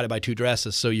divided by two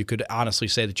dresses. So you could honestly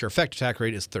say that your effective tax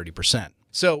rate is 30%.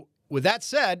 So with that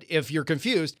said, if you're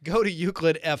confused, go to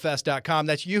euclidfs.com.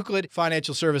 That's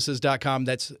euclidfinancialservices.com.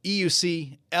 That's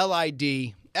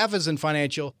EUCLID. F as in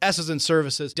financial, S as in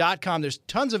services.com. There's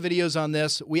tons of videos on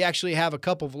this. We actually have a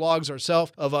couple vlogs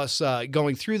ourselves of us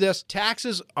going through this.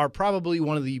 Taxes are probably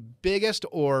one of the biggest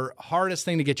or hardest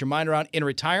thing to get your mind around in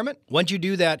retirement. Once you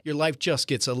do that, your life just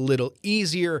gets a little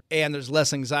easier and there's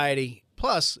less anxiety.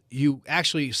 Plus, you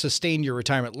actually sustain your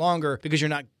retirement longer because you're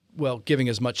not giving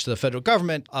as much to the federal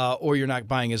government, or you're not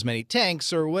buying as many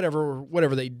tanks or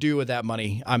whatever they do with that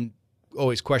money. I'm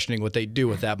always questioning what they do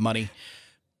with that money.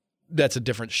 That's a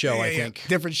different show, I think.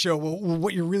 Different show. Well,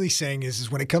 what you're really saying is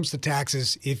when it comes to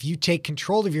taxes, if you take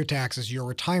control of your taxes, your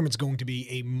retirement's going to be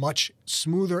a much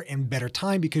smoother and better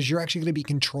time because you're actually going to be in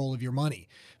control of your money.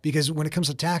 Because when it comes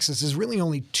to taxes, there's really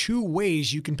only two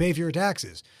ways you can pay for your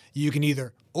taxes. You can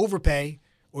either overpay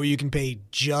or you can pay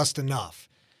just enough.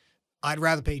 I'd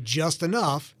rather pay just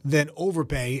enough than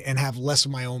overpay and have less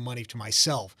of my own money to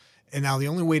myself. And now the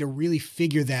only way to really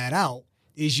figure that out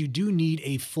is you do need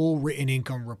a full written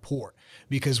income report,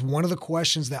 because one of the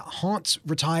questions that haunts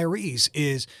retirees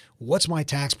is, what's my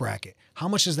tax bracket? How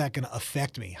much is that going to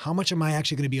affect me? How much am I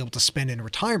actually going to be able to spend in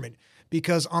retirement?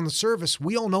 Because on the surface,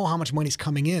 we all know how much money's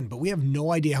coming in, but we have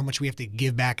no idea how much we have to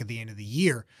give back at the end of the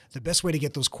year. The best way to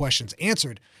get those questions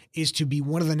answered is to be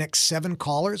one of the next 7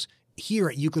 callers here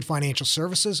at Euclid Financial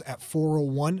Services at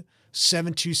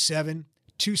 401-727-2727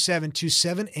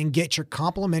 and get your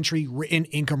complimentary written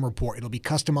income report. It'll be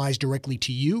customized directly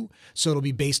to you, so it'll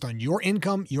be based on your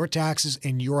income, your taxes,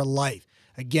 and your life.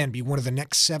 Again, be one of the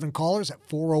next 7 callers at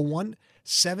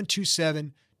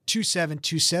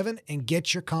 401-727-2727 and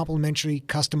get your complimentary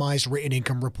customized written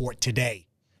income report today.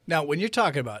 Now, when you're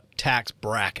talking about tax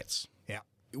brackets,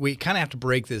 we kind of have to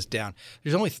break this down.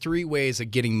 There's only 3 ways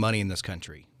of getting money in this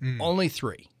country. Only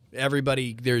 3.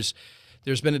 Everybody, there's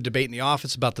been a debate in the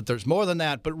office about that there's more than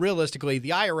that, but realistically,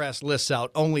 the IRS lists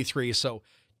out only 3. So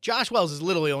Josh Wells is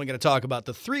literally only going to talk about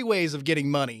the 3 ways of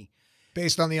getting money.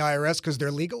 Based on the IRS because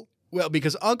they're legal? Well,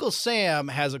 because Uncle Sam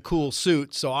has a cool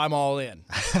suit, so I'm all in.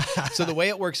 So the way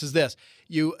it works is this.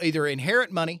 You either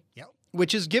inherit money,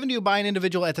 which is given to you by an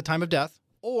individual at the time of death,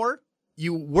 or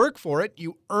you work for it,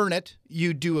 you earn it,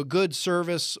 you do a good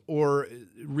service or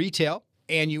retail,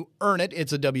 and you earn it.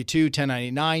 It's a W-2,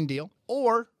 1099 deal.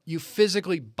 Or you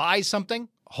physically buy something,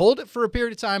 hold it for a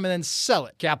period of time, and then sell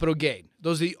it. Capital gain.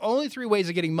 Those are the only 3 ways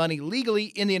of getting money legally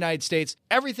in the United States.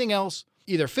 Everything else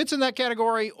either fits in that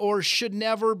category or should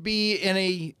never be in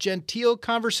a genteel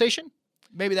conversation.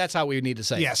 Maybe that's how we need to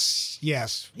say it.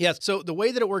 Yes. So the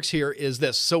way that it works here is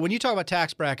this. So when you talk about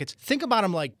tax brackets, think about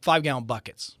them like 5-gallon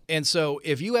buckets. And so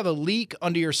if you have a leak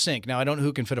under your sink, now I don't know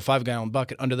who can fit a 5-gallon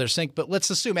bucket under their sink, but let's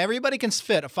assume everybody can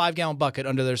fit a 5-gallon bucket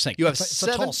under their sink. You have it's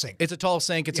a tall sink. It's a tall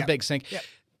sink. It's a big sink. Yep.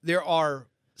 There are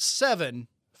 7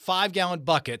 5-gallon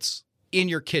buckets in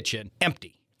your kitchen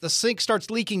empty. The sink starts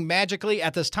leaking magically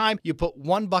at this time. You put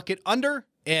 1 bucket under,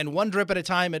 and 1 drip at a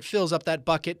time, it fills up that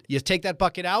bucket. You take that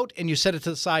bucket out and you set it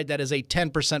to the side. That is a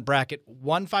 10% bracket.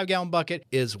 1 5-gallon bucket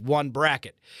is 1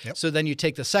 bracket. Yep. So then you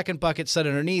take the second bucket, set it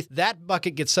underneath. That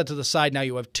bucket gets set to the side. Now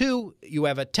you have 2. You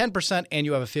have a 10% and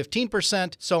you have a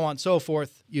 15%, so on and so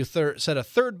forth. You set a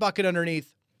third bucket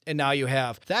underneath, and now you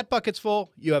have that bucket's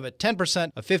full. You have a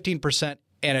 10%, a 15%,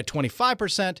 and a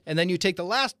 25%, and then you take the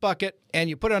last bucket and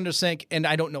you put it under the sink, and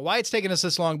I don't know why it's taken us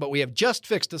this long, but we have just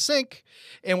fixed the sink,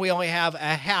 and we only have a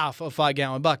half a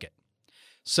 5-gallon bucket.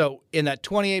 So in that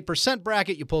 28%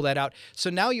 bracket, you pull that out. So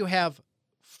now you have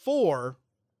 4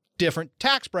 different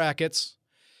tax brackets,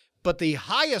 but the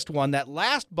highest one, that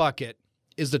last bucket,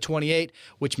 is the 28,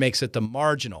 which makes it the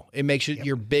marginal. It makes it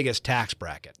your biggest tax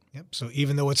bracket. Yep. So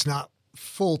even though it's not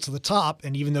full to the top,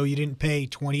 and even though you didn't pay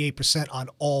 28% on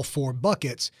all 4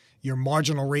 buckets, your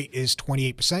marginal rate is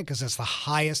 28% because that's the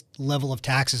highest level of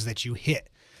taxes that you hit.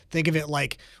 Think of it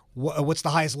like what's the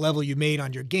highest level you made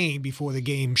on your game before the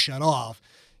game shut off,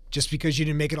 just because you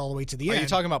didn't make it all the way to the end. Are you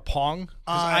talking about Pong? 'Cause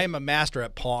I am a master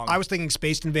at Pong. I was thinking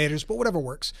Space Invaders, but whatever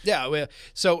works. Yeah.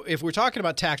 So if we're talking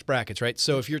about tax brackets, right?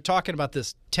 So if you're talking about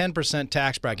this 10%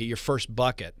 tax bracket, your first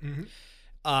bucket,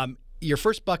 your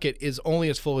first bucket is only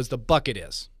as full as the bucket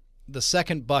is. The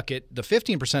second bucket, the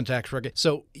 15% tax bracket.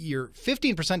 So your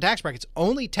 15% tax bracket's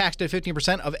only taxed at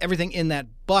 15% of everything in that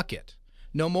bucket.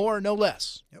 No more, no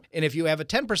less. Yep. And if you have a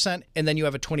 10% and then you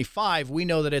have a 25, we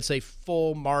know that it's a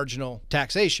full marginal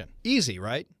taxation. Easy,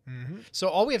 right? Mm-hmm. So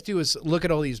all we have to do is look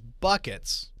at all these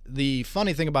buckets. The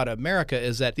funny thing about America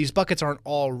is that these buckets aren't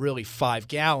all really 5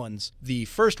 gallons. The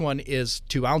first one is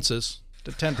 2 ounces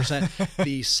to 10%.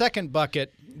 The second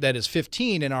bucket that is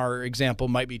 15 in our example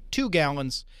might be 2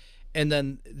 gallons. And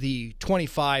then the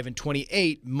 25 and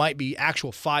 28 might be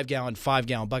actual 5-gallon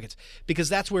buckets, because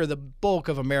that's where the bulk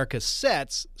of America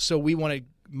sets. So we want to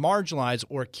marginalize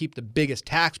or keep the biggest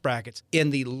tax brackets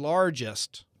in the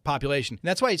largest population. And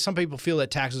that's why some people feel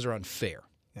that taxes are unfair.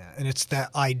 Yeah, and it's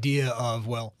that idea of,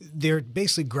 well, they're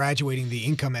basically graduating the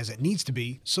income as it needs to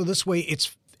be. So this way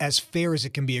it's as fair as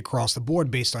it can be across the board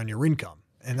based on your income.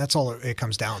 And that's all it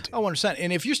comes down to. Oh, 100%.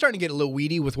 And if you're starting to get a little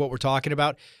weedy with what we're talking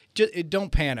about,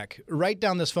 don't panic. Write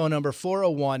down this phone number,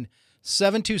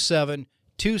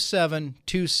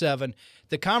 401-727-2727.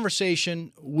 The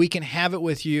conversation, we can have it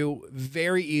with you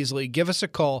very easily. Give us a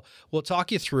call. We'll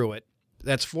talk you through it.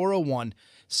 That's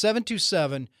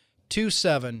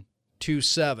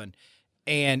 401-727-2727.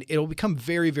 And it'll become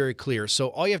very, very clear. So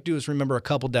all you have to do is remember a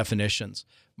couple definitions.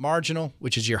 Marginal,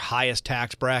 which is your highest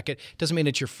tax bracket. Doesn't mean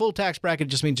it's your full tax bracket. It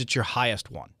just means it's your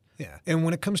highest one. Yeah. And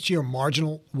when it comes to your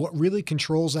marginal, what really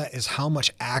controls that is how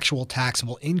much actual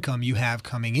taxable income you have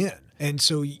coming in. And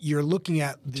so you're looking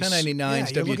at this,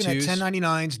 1099s, you're W-2s. looking at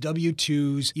 1099s,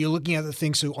 W-2s. You're looking at the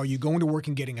things. So are you going to work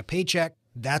and getting a paycheck?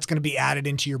 That's going to be added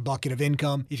into your bucket of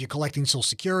income. If you're collecting Social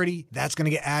Security, that's going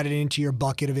to get added into your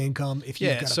bucket of income. If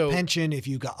you've got a pension, if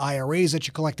you've got IRAs that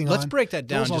you're collecting let's break that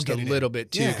down just a little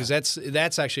bit too, because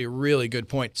that's actually a really good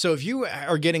point. So if you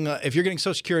are getting if you're getting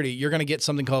Social Security, you're going to get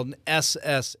something called an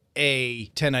SSA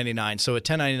 1099. So a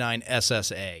 1099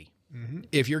 SSA. Mm-hmm.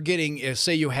 If you're getting,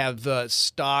 say you have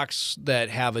stocks that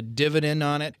have a dividend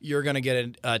on it, you're going to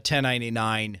get a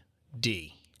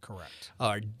 1099-D. Correct.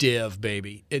 Or div,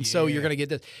 baby. And so you're going to get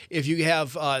this. If you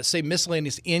have, say,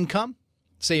 miscellaneous income,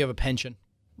 say you have a pension,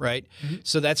 right? Mm-hmm.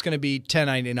 So that's going to be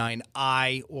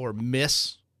 1099-I or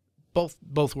MIS.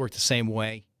 Both work the same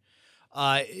way.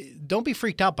 Don't be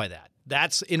freaked out by that.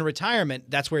 That's in retirement.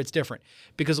 That's where it's different.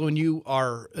 Because when you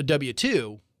are a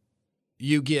W-2,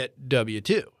 you get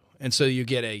W-2. And so you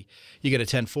get a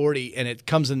 1040, and it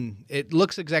comes in, it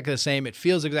looks exactly the same, it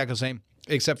feels exactly the same,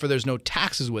 except for there's no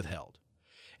taxes withheld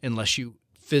unless you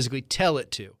physically tell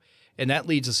it to. And that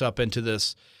leads us up into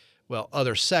this,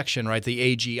 other section, right?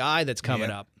 The AGI that's coming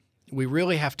up. We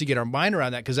really have to get our mind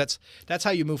around that, because that's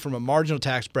how you move from a marginal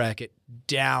tax bracket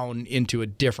down into a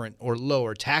different or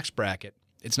lower tax bracket.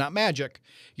 It's not magic.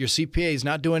 Your CPA is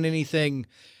not doing anything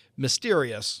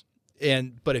mysterious.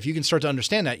 But if you can start to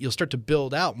understand that, you'll start to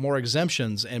build out more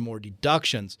exemptions and more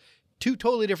deductions. 2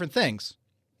 totally different things.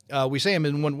 We say them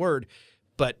in one word,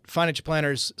 but financial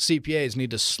planners, CPAs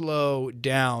need to slow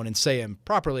down and say them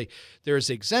properly. There's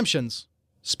exemptions,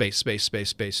 space, space, space,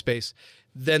 space, space.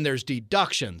 Then there's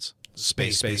deductions,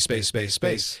 space, space, space, space,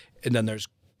 space. And then there's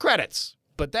credits.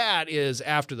 But that is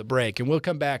after the break, and we'll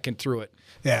come back and through it.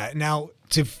 Yeah. Now,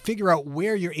 to figure out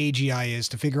where your AGI is,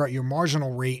 to figure out your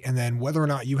marginal rate, and then whether or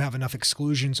not you have enough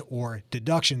exclusions or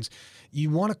deductions, you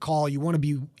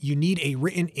need a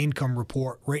written income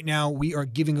report. Right now, we are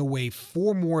giving away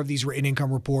 4 more of these written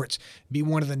income reports. Be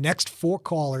one of the next 4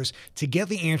 callers to get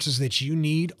the answers that you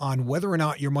need on whether or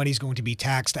not your money is going to be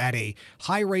taxed at a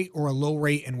high rate or a low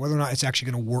rate, and whether or not it's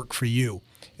actually going to work for you.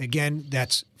 Again,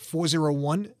 that's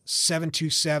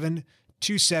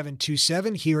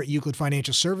 401-727-2727. Here at Euclid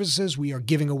Financial Services, we are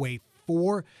giving away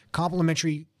 4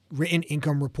 complimentary written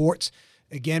income reports.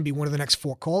 Again, be one of the next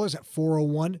 4 callers at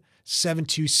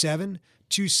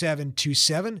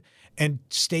 401-727-2727. And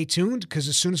stay tuned, because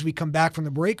as soon as we come back from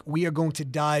the break, we are going to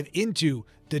dive into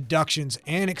deductions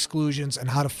and exclusions and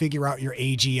how to figure out your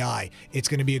AGI. It's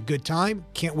going to be a good time.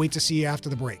 Can't wait to see you after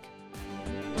the break.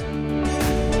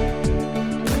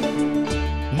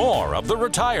 More of The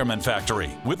Retirement Factory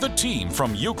with the team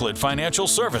from Euclid Financial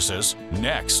Services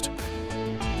next.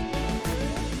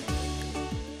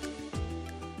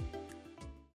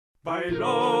 Buy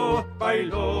low,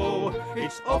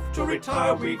 it's off to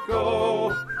retire we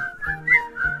go.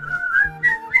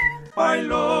 Buy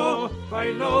low,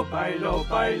 buy low, buy low,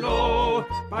 buy low,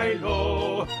 buy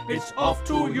low. It's off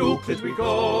to Euclid we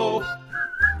go.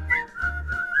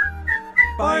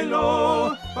 Buy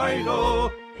low, buy low.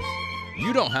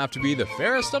 You don't have to be the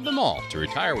fairest of them all to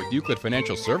retire with Euclid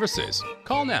Financial Services.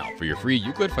 Call now for your free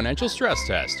Euclid Financial Stress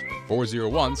Test.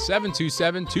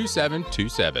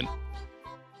 401-727-2727.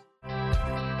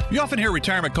 You often hear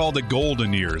retirement called the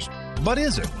golden years. But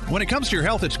is it? When it comes to your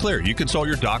health, it's clear you consult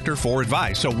your doctor for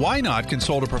advice. So why not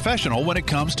consult a professional when it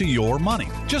comes to your money?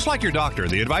 Just like your doctor,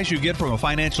 the advice you get from a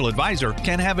financial advisor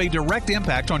can have a direct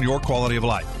impact on your quality of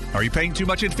life. Are you paying too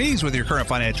much in fees with your current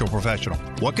financial professional?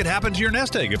 What could happen to your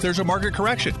nest egg if there's a market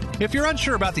correction? If you're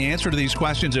unsure about the answer to these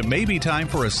questions, it may be time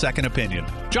for a second opinion.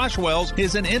 Josh Wells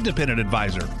is an independent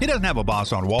advisor. He doesn't have a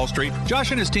boss on Wall Street.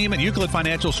 Josh and his team at Euclid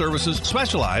Financial Services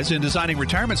specialize in designing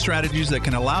retirement strategies that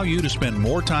can allow you to spend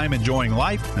more time enjoying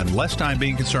life and less time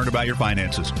being concerned about your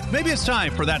finances. Maybe it's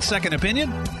time for that second opinion.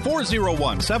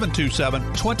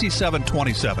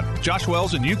 401-727-2727. Josh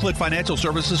Wells and Euclid Financial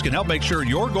Services can help make sure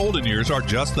your golden years are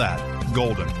just that,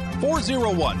 golden.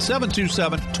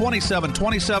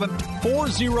 401-727-2727.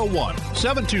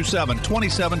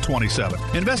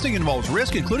 401-727-2727. Investing involves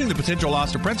risk, including the potential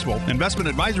loss of principal. Investment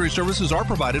advisory services are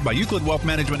provided by Euclid Wealth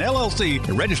Management, LLC,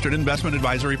 a registered investment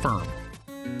advisory firm.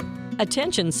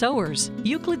 Attention sewers,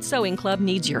 Euclid Sewing Club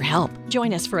needs your help.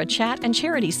 Join us for a chat and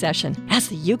charity session as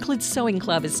the Euclid Sewing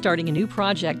Club is starting a new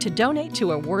project to donate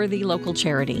to a worthy local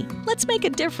charity. Let's make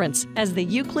a difference as the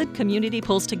Euclid community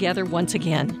pulls together once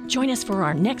again. Join us for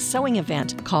our next sewing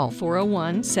event. Call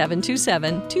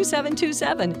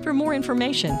 401-727-2727 for more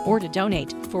information or to donate.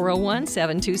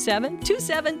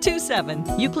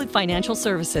 401-727-2727. Euclid Financial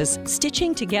Services,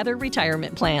 stitching together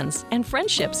retirement plans and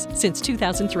friendships since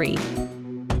 2003.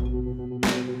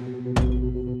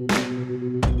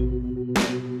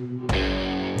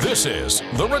 This is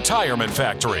The Retirement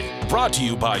Factory, brought to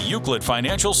you by Euclid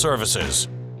Financial Services.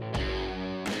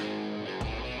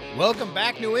 Welcome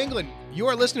back, New England. You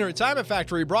are listening to Retirement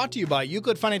Factory, brought to you by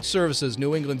Euclid Financial Services,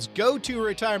 New England's go-to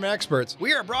retirement experts.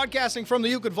 We are broadcasting from the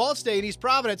Euclid Vault State in East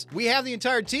Providence. We have the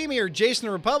entire team here: Jason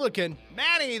the Republican,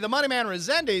 Manny the Money Man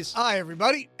Resendiz. Hi,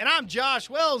 everybody. And I'm Josh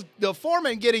Wells, the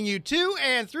foreman, getting you to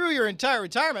and through your entire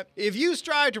retirement. If you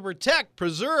strive to protect,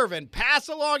 preserve, and pass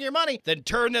along your money, then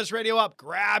turn this radio up,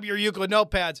 grab your Euclid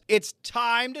notepads. It's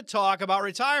time to talk about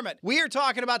retirement. We are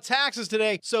talking about taxes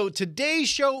today, so today's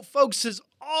show focuses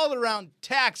all around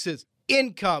taxes,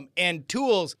 income, and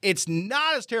tools. It's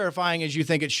not as terrifying as you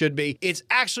think it should be. It's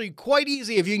actually quite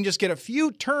easy if you can just get a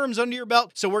few terms under your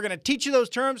belt. So we're going to teach you those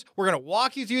terms. We're going to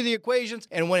walk you through the equations.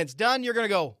 And when it's done, you're going to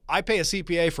go, I pay a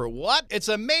CPA for what? It's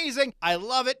amazing. I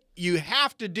love it. You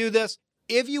have to do this.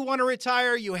 If you want to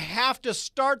retire, you have to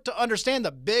start to understand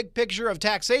the big picture of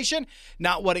taxation,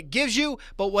 not what it gives you,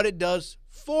 but what it does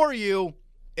for you.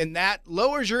 And that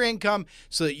lowers your income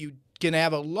so that you can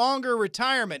have a longer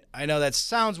retirement. I know that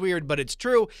sounds weird, but it's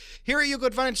true. Here at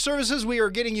Euclid Financial Services, we are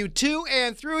getting you to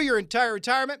and through your entire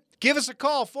retirement. Give us a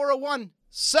call,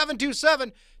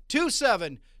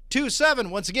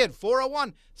 401-727-2727. Once again,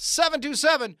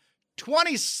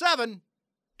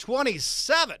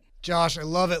 401-727-2727. Josh, I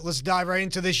love it. Let's dive right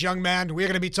into this, young man. We're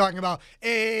going to be talking about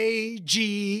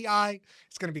AGI.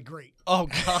 It's going to be great. Oh,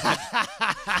 God.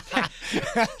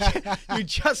 You're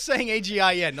just saying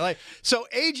AGIN. So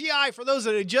AGI, for those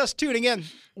that are just tuning in,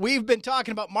 we've been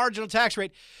talking about marginal tax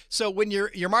rate. So when your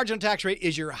marginal tax rate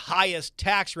is your highest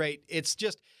tax rate, it's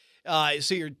just,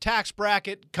 so your tax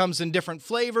bracket comes in different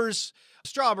flavors: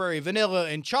 strawberry, vanilla,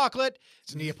 and chocolate.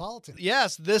 It's Neapolitan.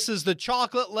 Yes, this is the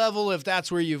chocolate level if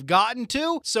that's where you've gotten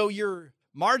to. So your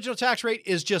marginal tax rate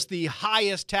is just the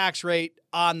highest tax rate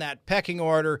on that pecking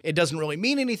order. It doesn't really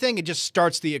mean anything. It just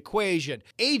starts the equation.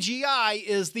 AGI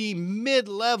is the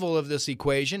mid-level of this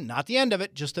equation, not the end of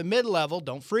it, just the mid-level.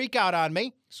 Don't freak out on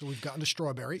me. So we've gotten to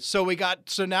strawberry. So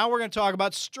now we're going to talk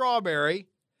about strawberry,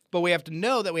 but we have to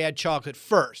know that we had chocolate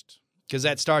first, because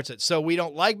that starts it. So we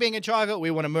don't like being in chocolate.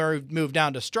 We want to move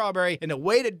down to strawberry. And the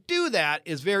way to do that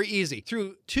is very easy,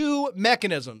 through two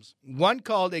mechanisms, one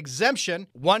called exemption,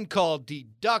 one called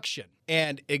deduction.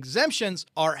 And exemptions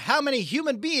are how many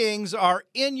human beings are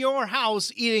in your house,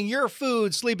 eating your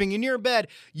food, sleeping in your bed,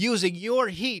 using your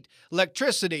heat,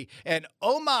 electricity, and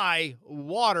oh my,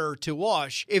 water to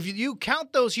wash. If you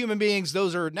count those human beings,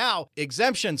 those are now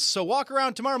exemptions. So walk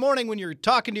around tomorrow morning when you're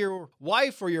talking to your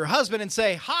wife or your husband and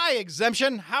say, "Hi,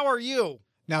 exemption, how are you?"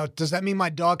 Now, does that mean my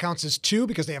dog counts as two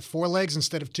because they have 4 legs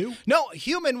instead of 2? No,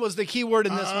 human was the key word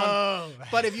in this one.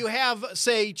 But if you have,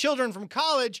 say, children from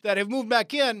college that have moved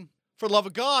back in, for the love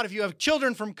of God, if you have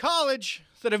children from college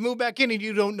that have moved back in and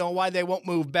you don't know why they won't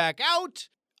move back out,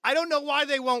 I don't know why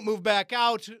they won't move back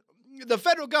out. The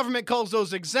federal government calls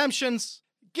those exemptions.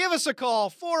 Give us a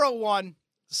call,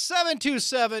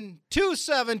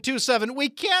 401-727-2727. We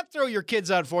can't throw your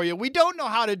kids out for you. We don't know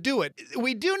how to do it.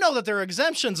 We do know that there are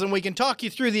exemptions, and we can talk you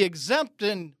through the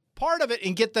exemption part of it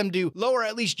and get them to lower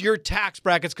at least your tax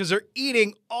brackets because they're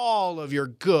eating all of your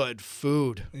good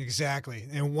food. Exactly.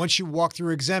 And once you walk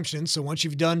through exemptions, so once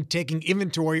you've done taking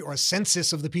inventory or a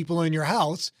census of the people in your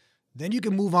house, then you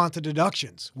can move on to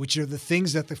deductions, which are the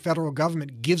things that the federal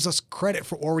government gives us credit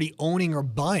for already owning or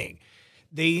buying.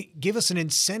 They give us an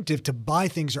incentive to buy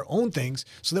things or own things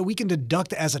so that we can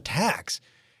deduct it as a tax.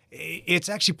 It's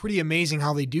actually pretty amazing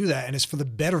how they do that, and it's for the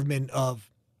betterment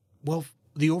of, well,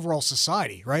 the overall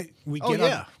society, right? We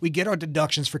get our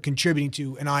deductions for contributing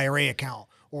to an IRA account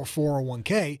or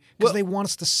 401k because they want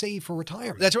us to save for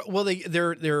retirement. That's right. Well,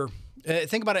 they're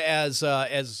think about it as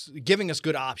giving us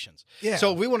good options. Yeah.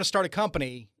 So if we want to start a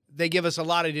company, they give us a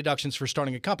lot of deductions for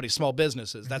starting a company, small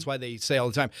businesses. That's why they say all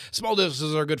the time, small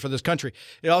businesses are good for this country.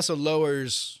 It also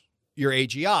lowers your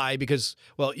AGI because,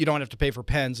 well, you don't have to pay for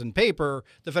pens and paper.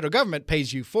 The federal government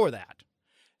pays you for that,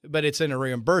 but it's in a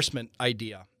reimbursement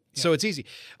idea. Yeah. So it's easy.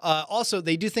 Also,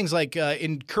 they do things like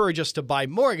encourage us to buy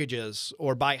mortgages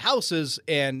or buy houses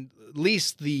and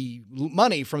lease the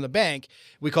money from the bank.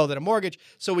 We call that a mortgage.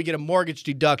 So we get a mortgage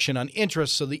deduction on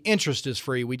interest. So the interest is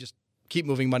free. We just keep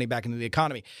moving money back into the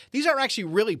economy. These are actually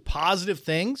really positive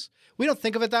things. We don't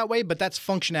think of it that way, but that's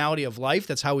functionality of life.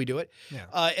 That's how we do it.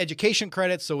 Yeah. Education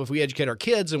credits. So if we educate our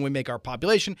kids and we make our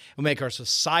population, we make our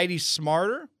society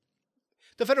smarter,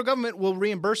 the federal government will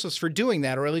reimburse us for doing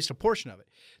that, or at least a portion of it.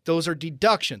 Those are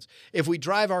deductions. If we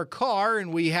drive our car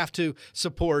and we have to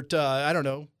support,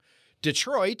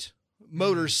 Detroit,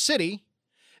 Motor City,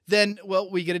 then, well,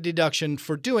 we get a deduction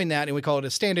for doing that, and we call it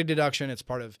a standard deduction. It's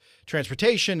part of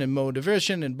transportation and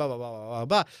motivation and blah, blah, blah, blah, blah,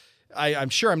 blah. I'm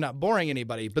sure I'm not boring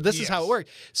anybody, but this is how it works.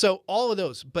 So all of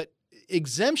those. But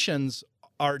exemptions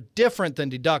are different than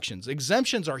deductions.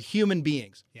 Exemptions are human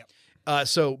beings. Yep.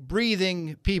 So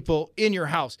breathing people in your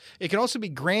house. It can also be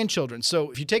grandchildren. So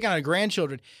if you take on a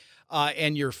grandchildren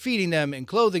and you're feeding them and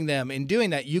clothing them and doing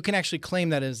that, you can actually claim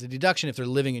that as a deduction if they're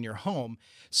living in your home.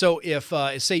 So if,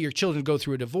 say, your children go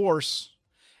through a divorce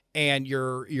and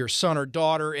your son or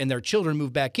daughter and their children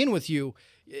move back in with you,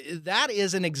 that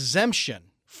is an exemption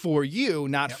for you,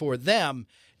 not for them.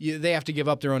 They have to give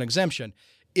up their own exemption.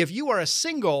 If you are a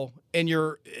single and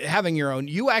you're having your own,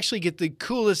 you actually get the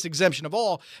coolest exemption of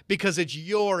all because it's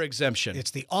your exemption.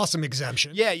 It's the awesome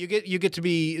exemption. Yeah, you get to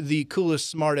be the coolest,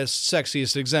 smartest,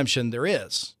 sexiest exemption there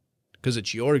is because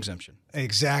it's your exemption.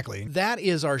 Exactly. That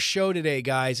is our show today,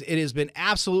 guys. It has been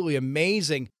absolutely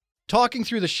amazing. Talking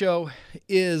through the show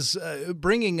is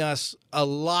bringing us a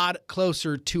lot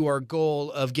closer to our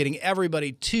goal of getting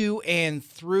everybody to and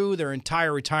through their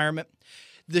entire retirement.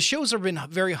 The shows have been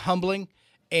very humbling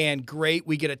and great.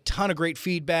 We get a ton of great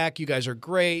feedback. You guys are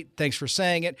great. Thanks for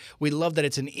saying it. We love that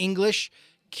it's in English.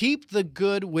 Keep the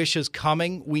good wishes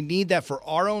coming. We need that for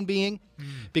our own being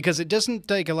because it doesn't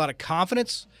take a lot of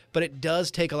confidence, but it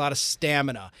does take a lot of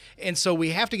stamina. And so we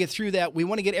have to get through that. We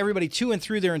want to get everybody to and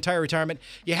through their entire retirement.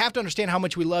 You have to understand how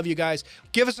much we love you guys.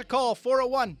 Give us a call,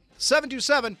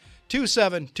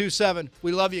 401-727-2727.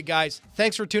 We love you guys.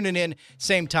 Thanks for tuning in.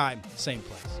 Same time, same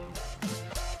place.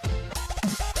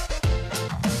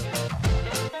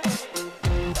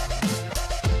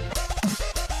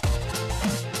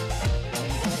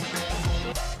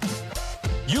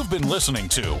 You've been listening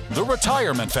to The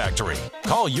Retirement Factory.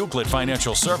 Call Euclid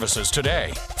Financial Services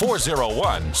today,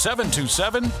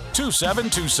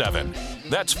 401-727-2727.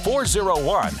 That's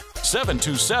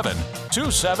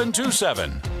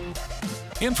 401-727-2727.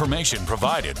 Information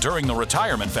provided during The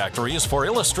Retirement Factory is for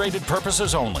illustrated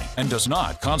purposes only and does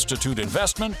not constitute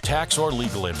investment, tax, or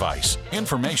legal advice.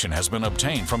 Information has been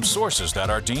obtained from sources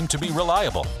that are deemed to be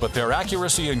reliable, but their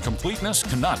accuracy and completeness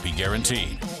cannot be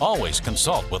guaranteed. Always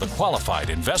consult with a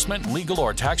qualified investment, legal,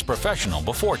 or tax professional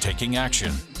before taking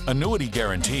action. Annuity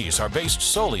guarantees are based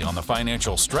solely on the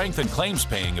financial strength and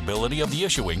claims-paying ability of the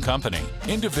issuing company.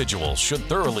 Individuals should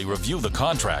thoroughly review the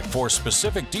contract for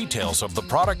specific details of the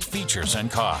product features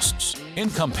and costs.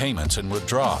 Income payments and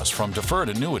withdrawals from deferred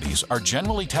annuities are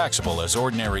generally taxable as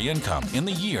ordinary income in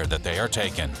the year that they are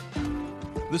taken.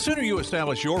 The sooner you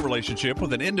establish your relationship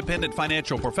with an independent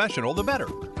financial professional, the better.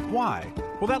 Why?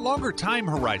 Well, that longer time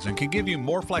horizon can give you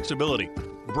more flexibility,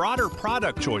 broader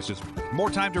product choices, more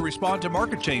time to respond to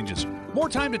market changes, more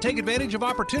time to take advantage of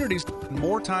opportunities,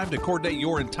 more time to coordinate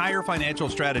your entire financial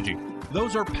strategy.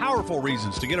 Those are powerful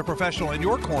reasons to get a professional in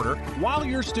your corner while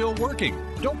you're still working.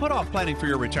 Don't put off planning for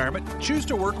your retirement. Choose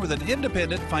to work with an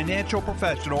independent financial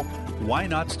professional. Why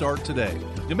not start today?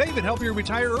 It may even help you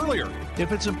retire earlier.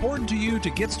 If it's important to you to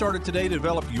get started today to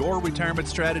develop your retirement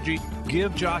strategy,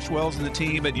 give Josh Wells and the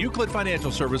team at Euclid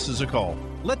Financial Services a call.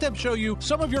 Let them show you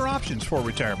some of your options for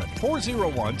retirement.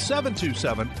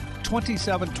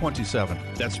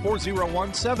 401-727-2727. That's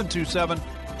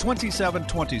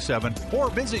 401-727-2727, or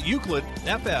visit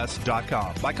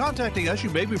euclidfs.com. By contacting us, you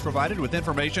may be provided with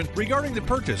information regarding the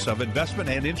purchase of investment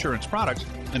and insurance products.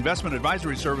 Investment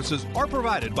advisory services are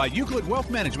provided by Euclid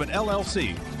Wealth Management,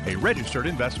 LLC, a registered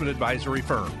investment advisory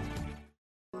firm.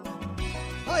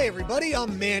 Hi everybody,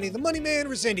 I'm Manny, the Money Man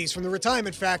Resendiz from the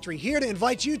Retirement Factory, here to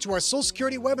invite you to our Social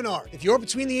Security webinar. If you're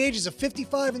between the ages of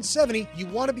 55 and 70, you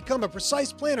want to become a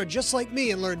precise planner just like me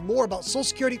and learn more about Social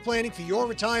Security planning for your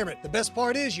retirement. The best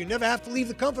part is you never have to leave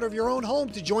the comfort of your own home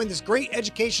to join this great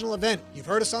educational event. You've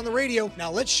heard us on the radio, now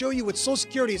let's show you what Social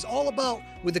Security is all about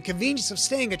with the convenience of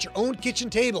staying at your own kitchen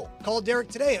table. Call Derek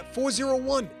today at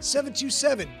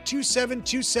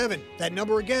 401-727-2727. That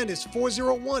number again is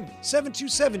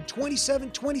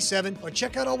 401-727-2727, or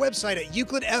check out our website at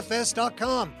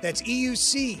euclidfs.com. That's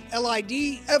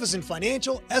EUCLID, F as in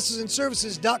financial, S as in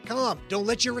services.com. Don't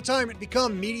let your retirement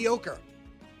become mediocre.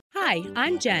 Hi,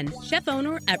 I'm Jen, chef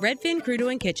owner at Redfin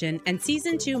Crudo & Kitchen and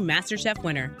Season 2 MasterChef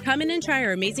winner. Come in and try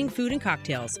our amazing food and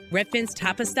cocktails. Redfin's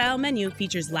tapas-style menu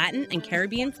features Latin and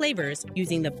Caribbean flavors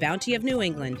using the bounty of New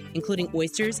England, including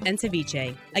oysters and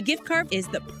ceviche. A gift card is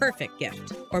the perfect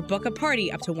gift. Or book a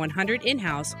party up to 100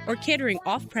 in-house or catering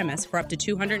off-premise for up to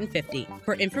 250.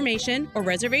 For information or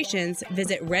reservations,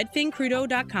 visit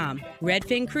redfincrudo.com.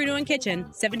 Redfin Crudo &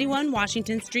 Kitchen, 71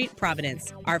 Washington Street,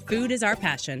 Providence. Our food is our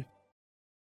passion.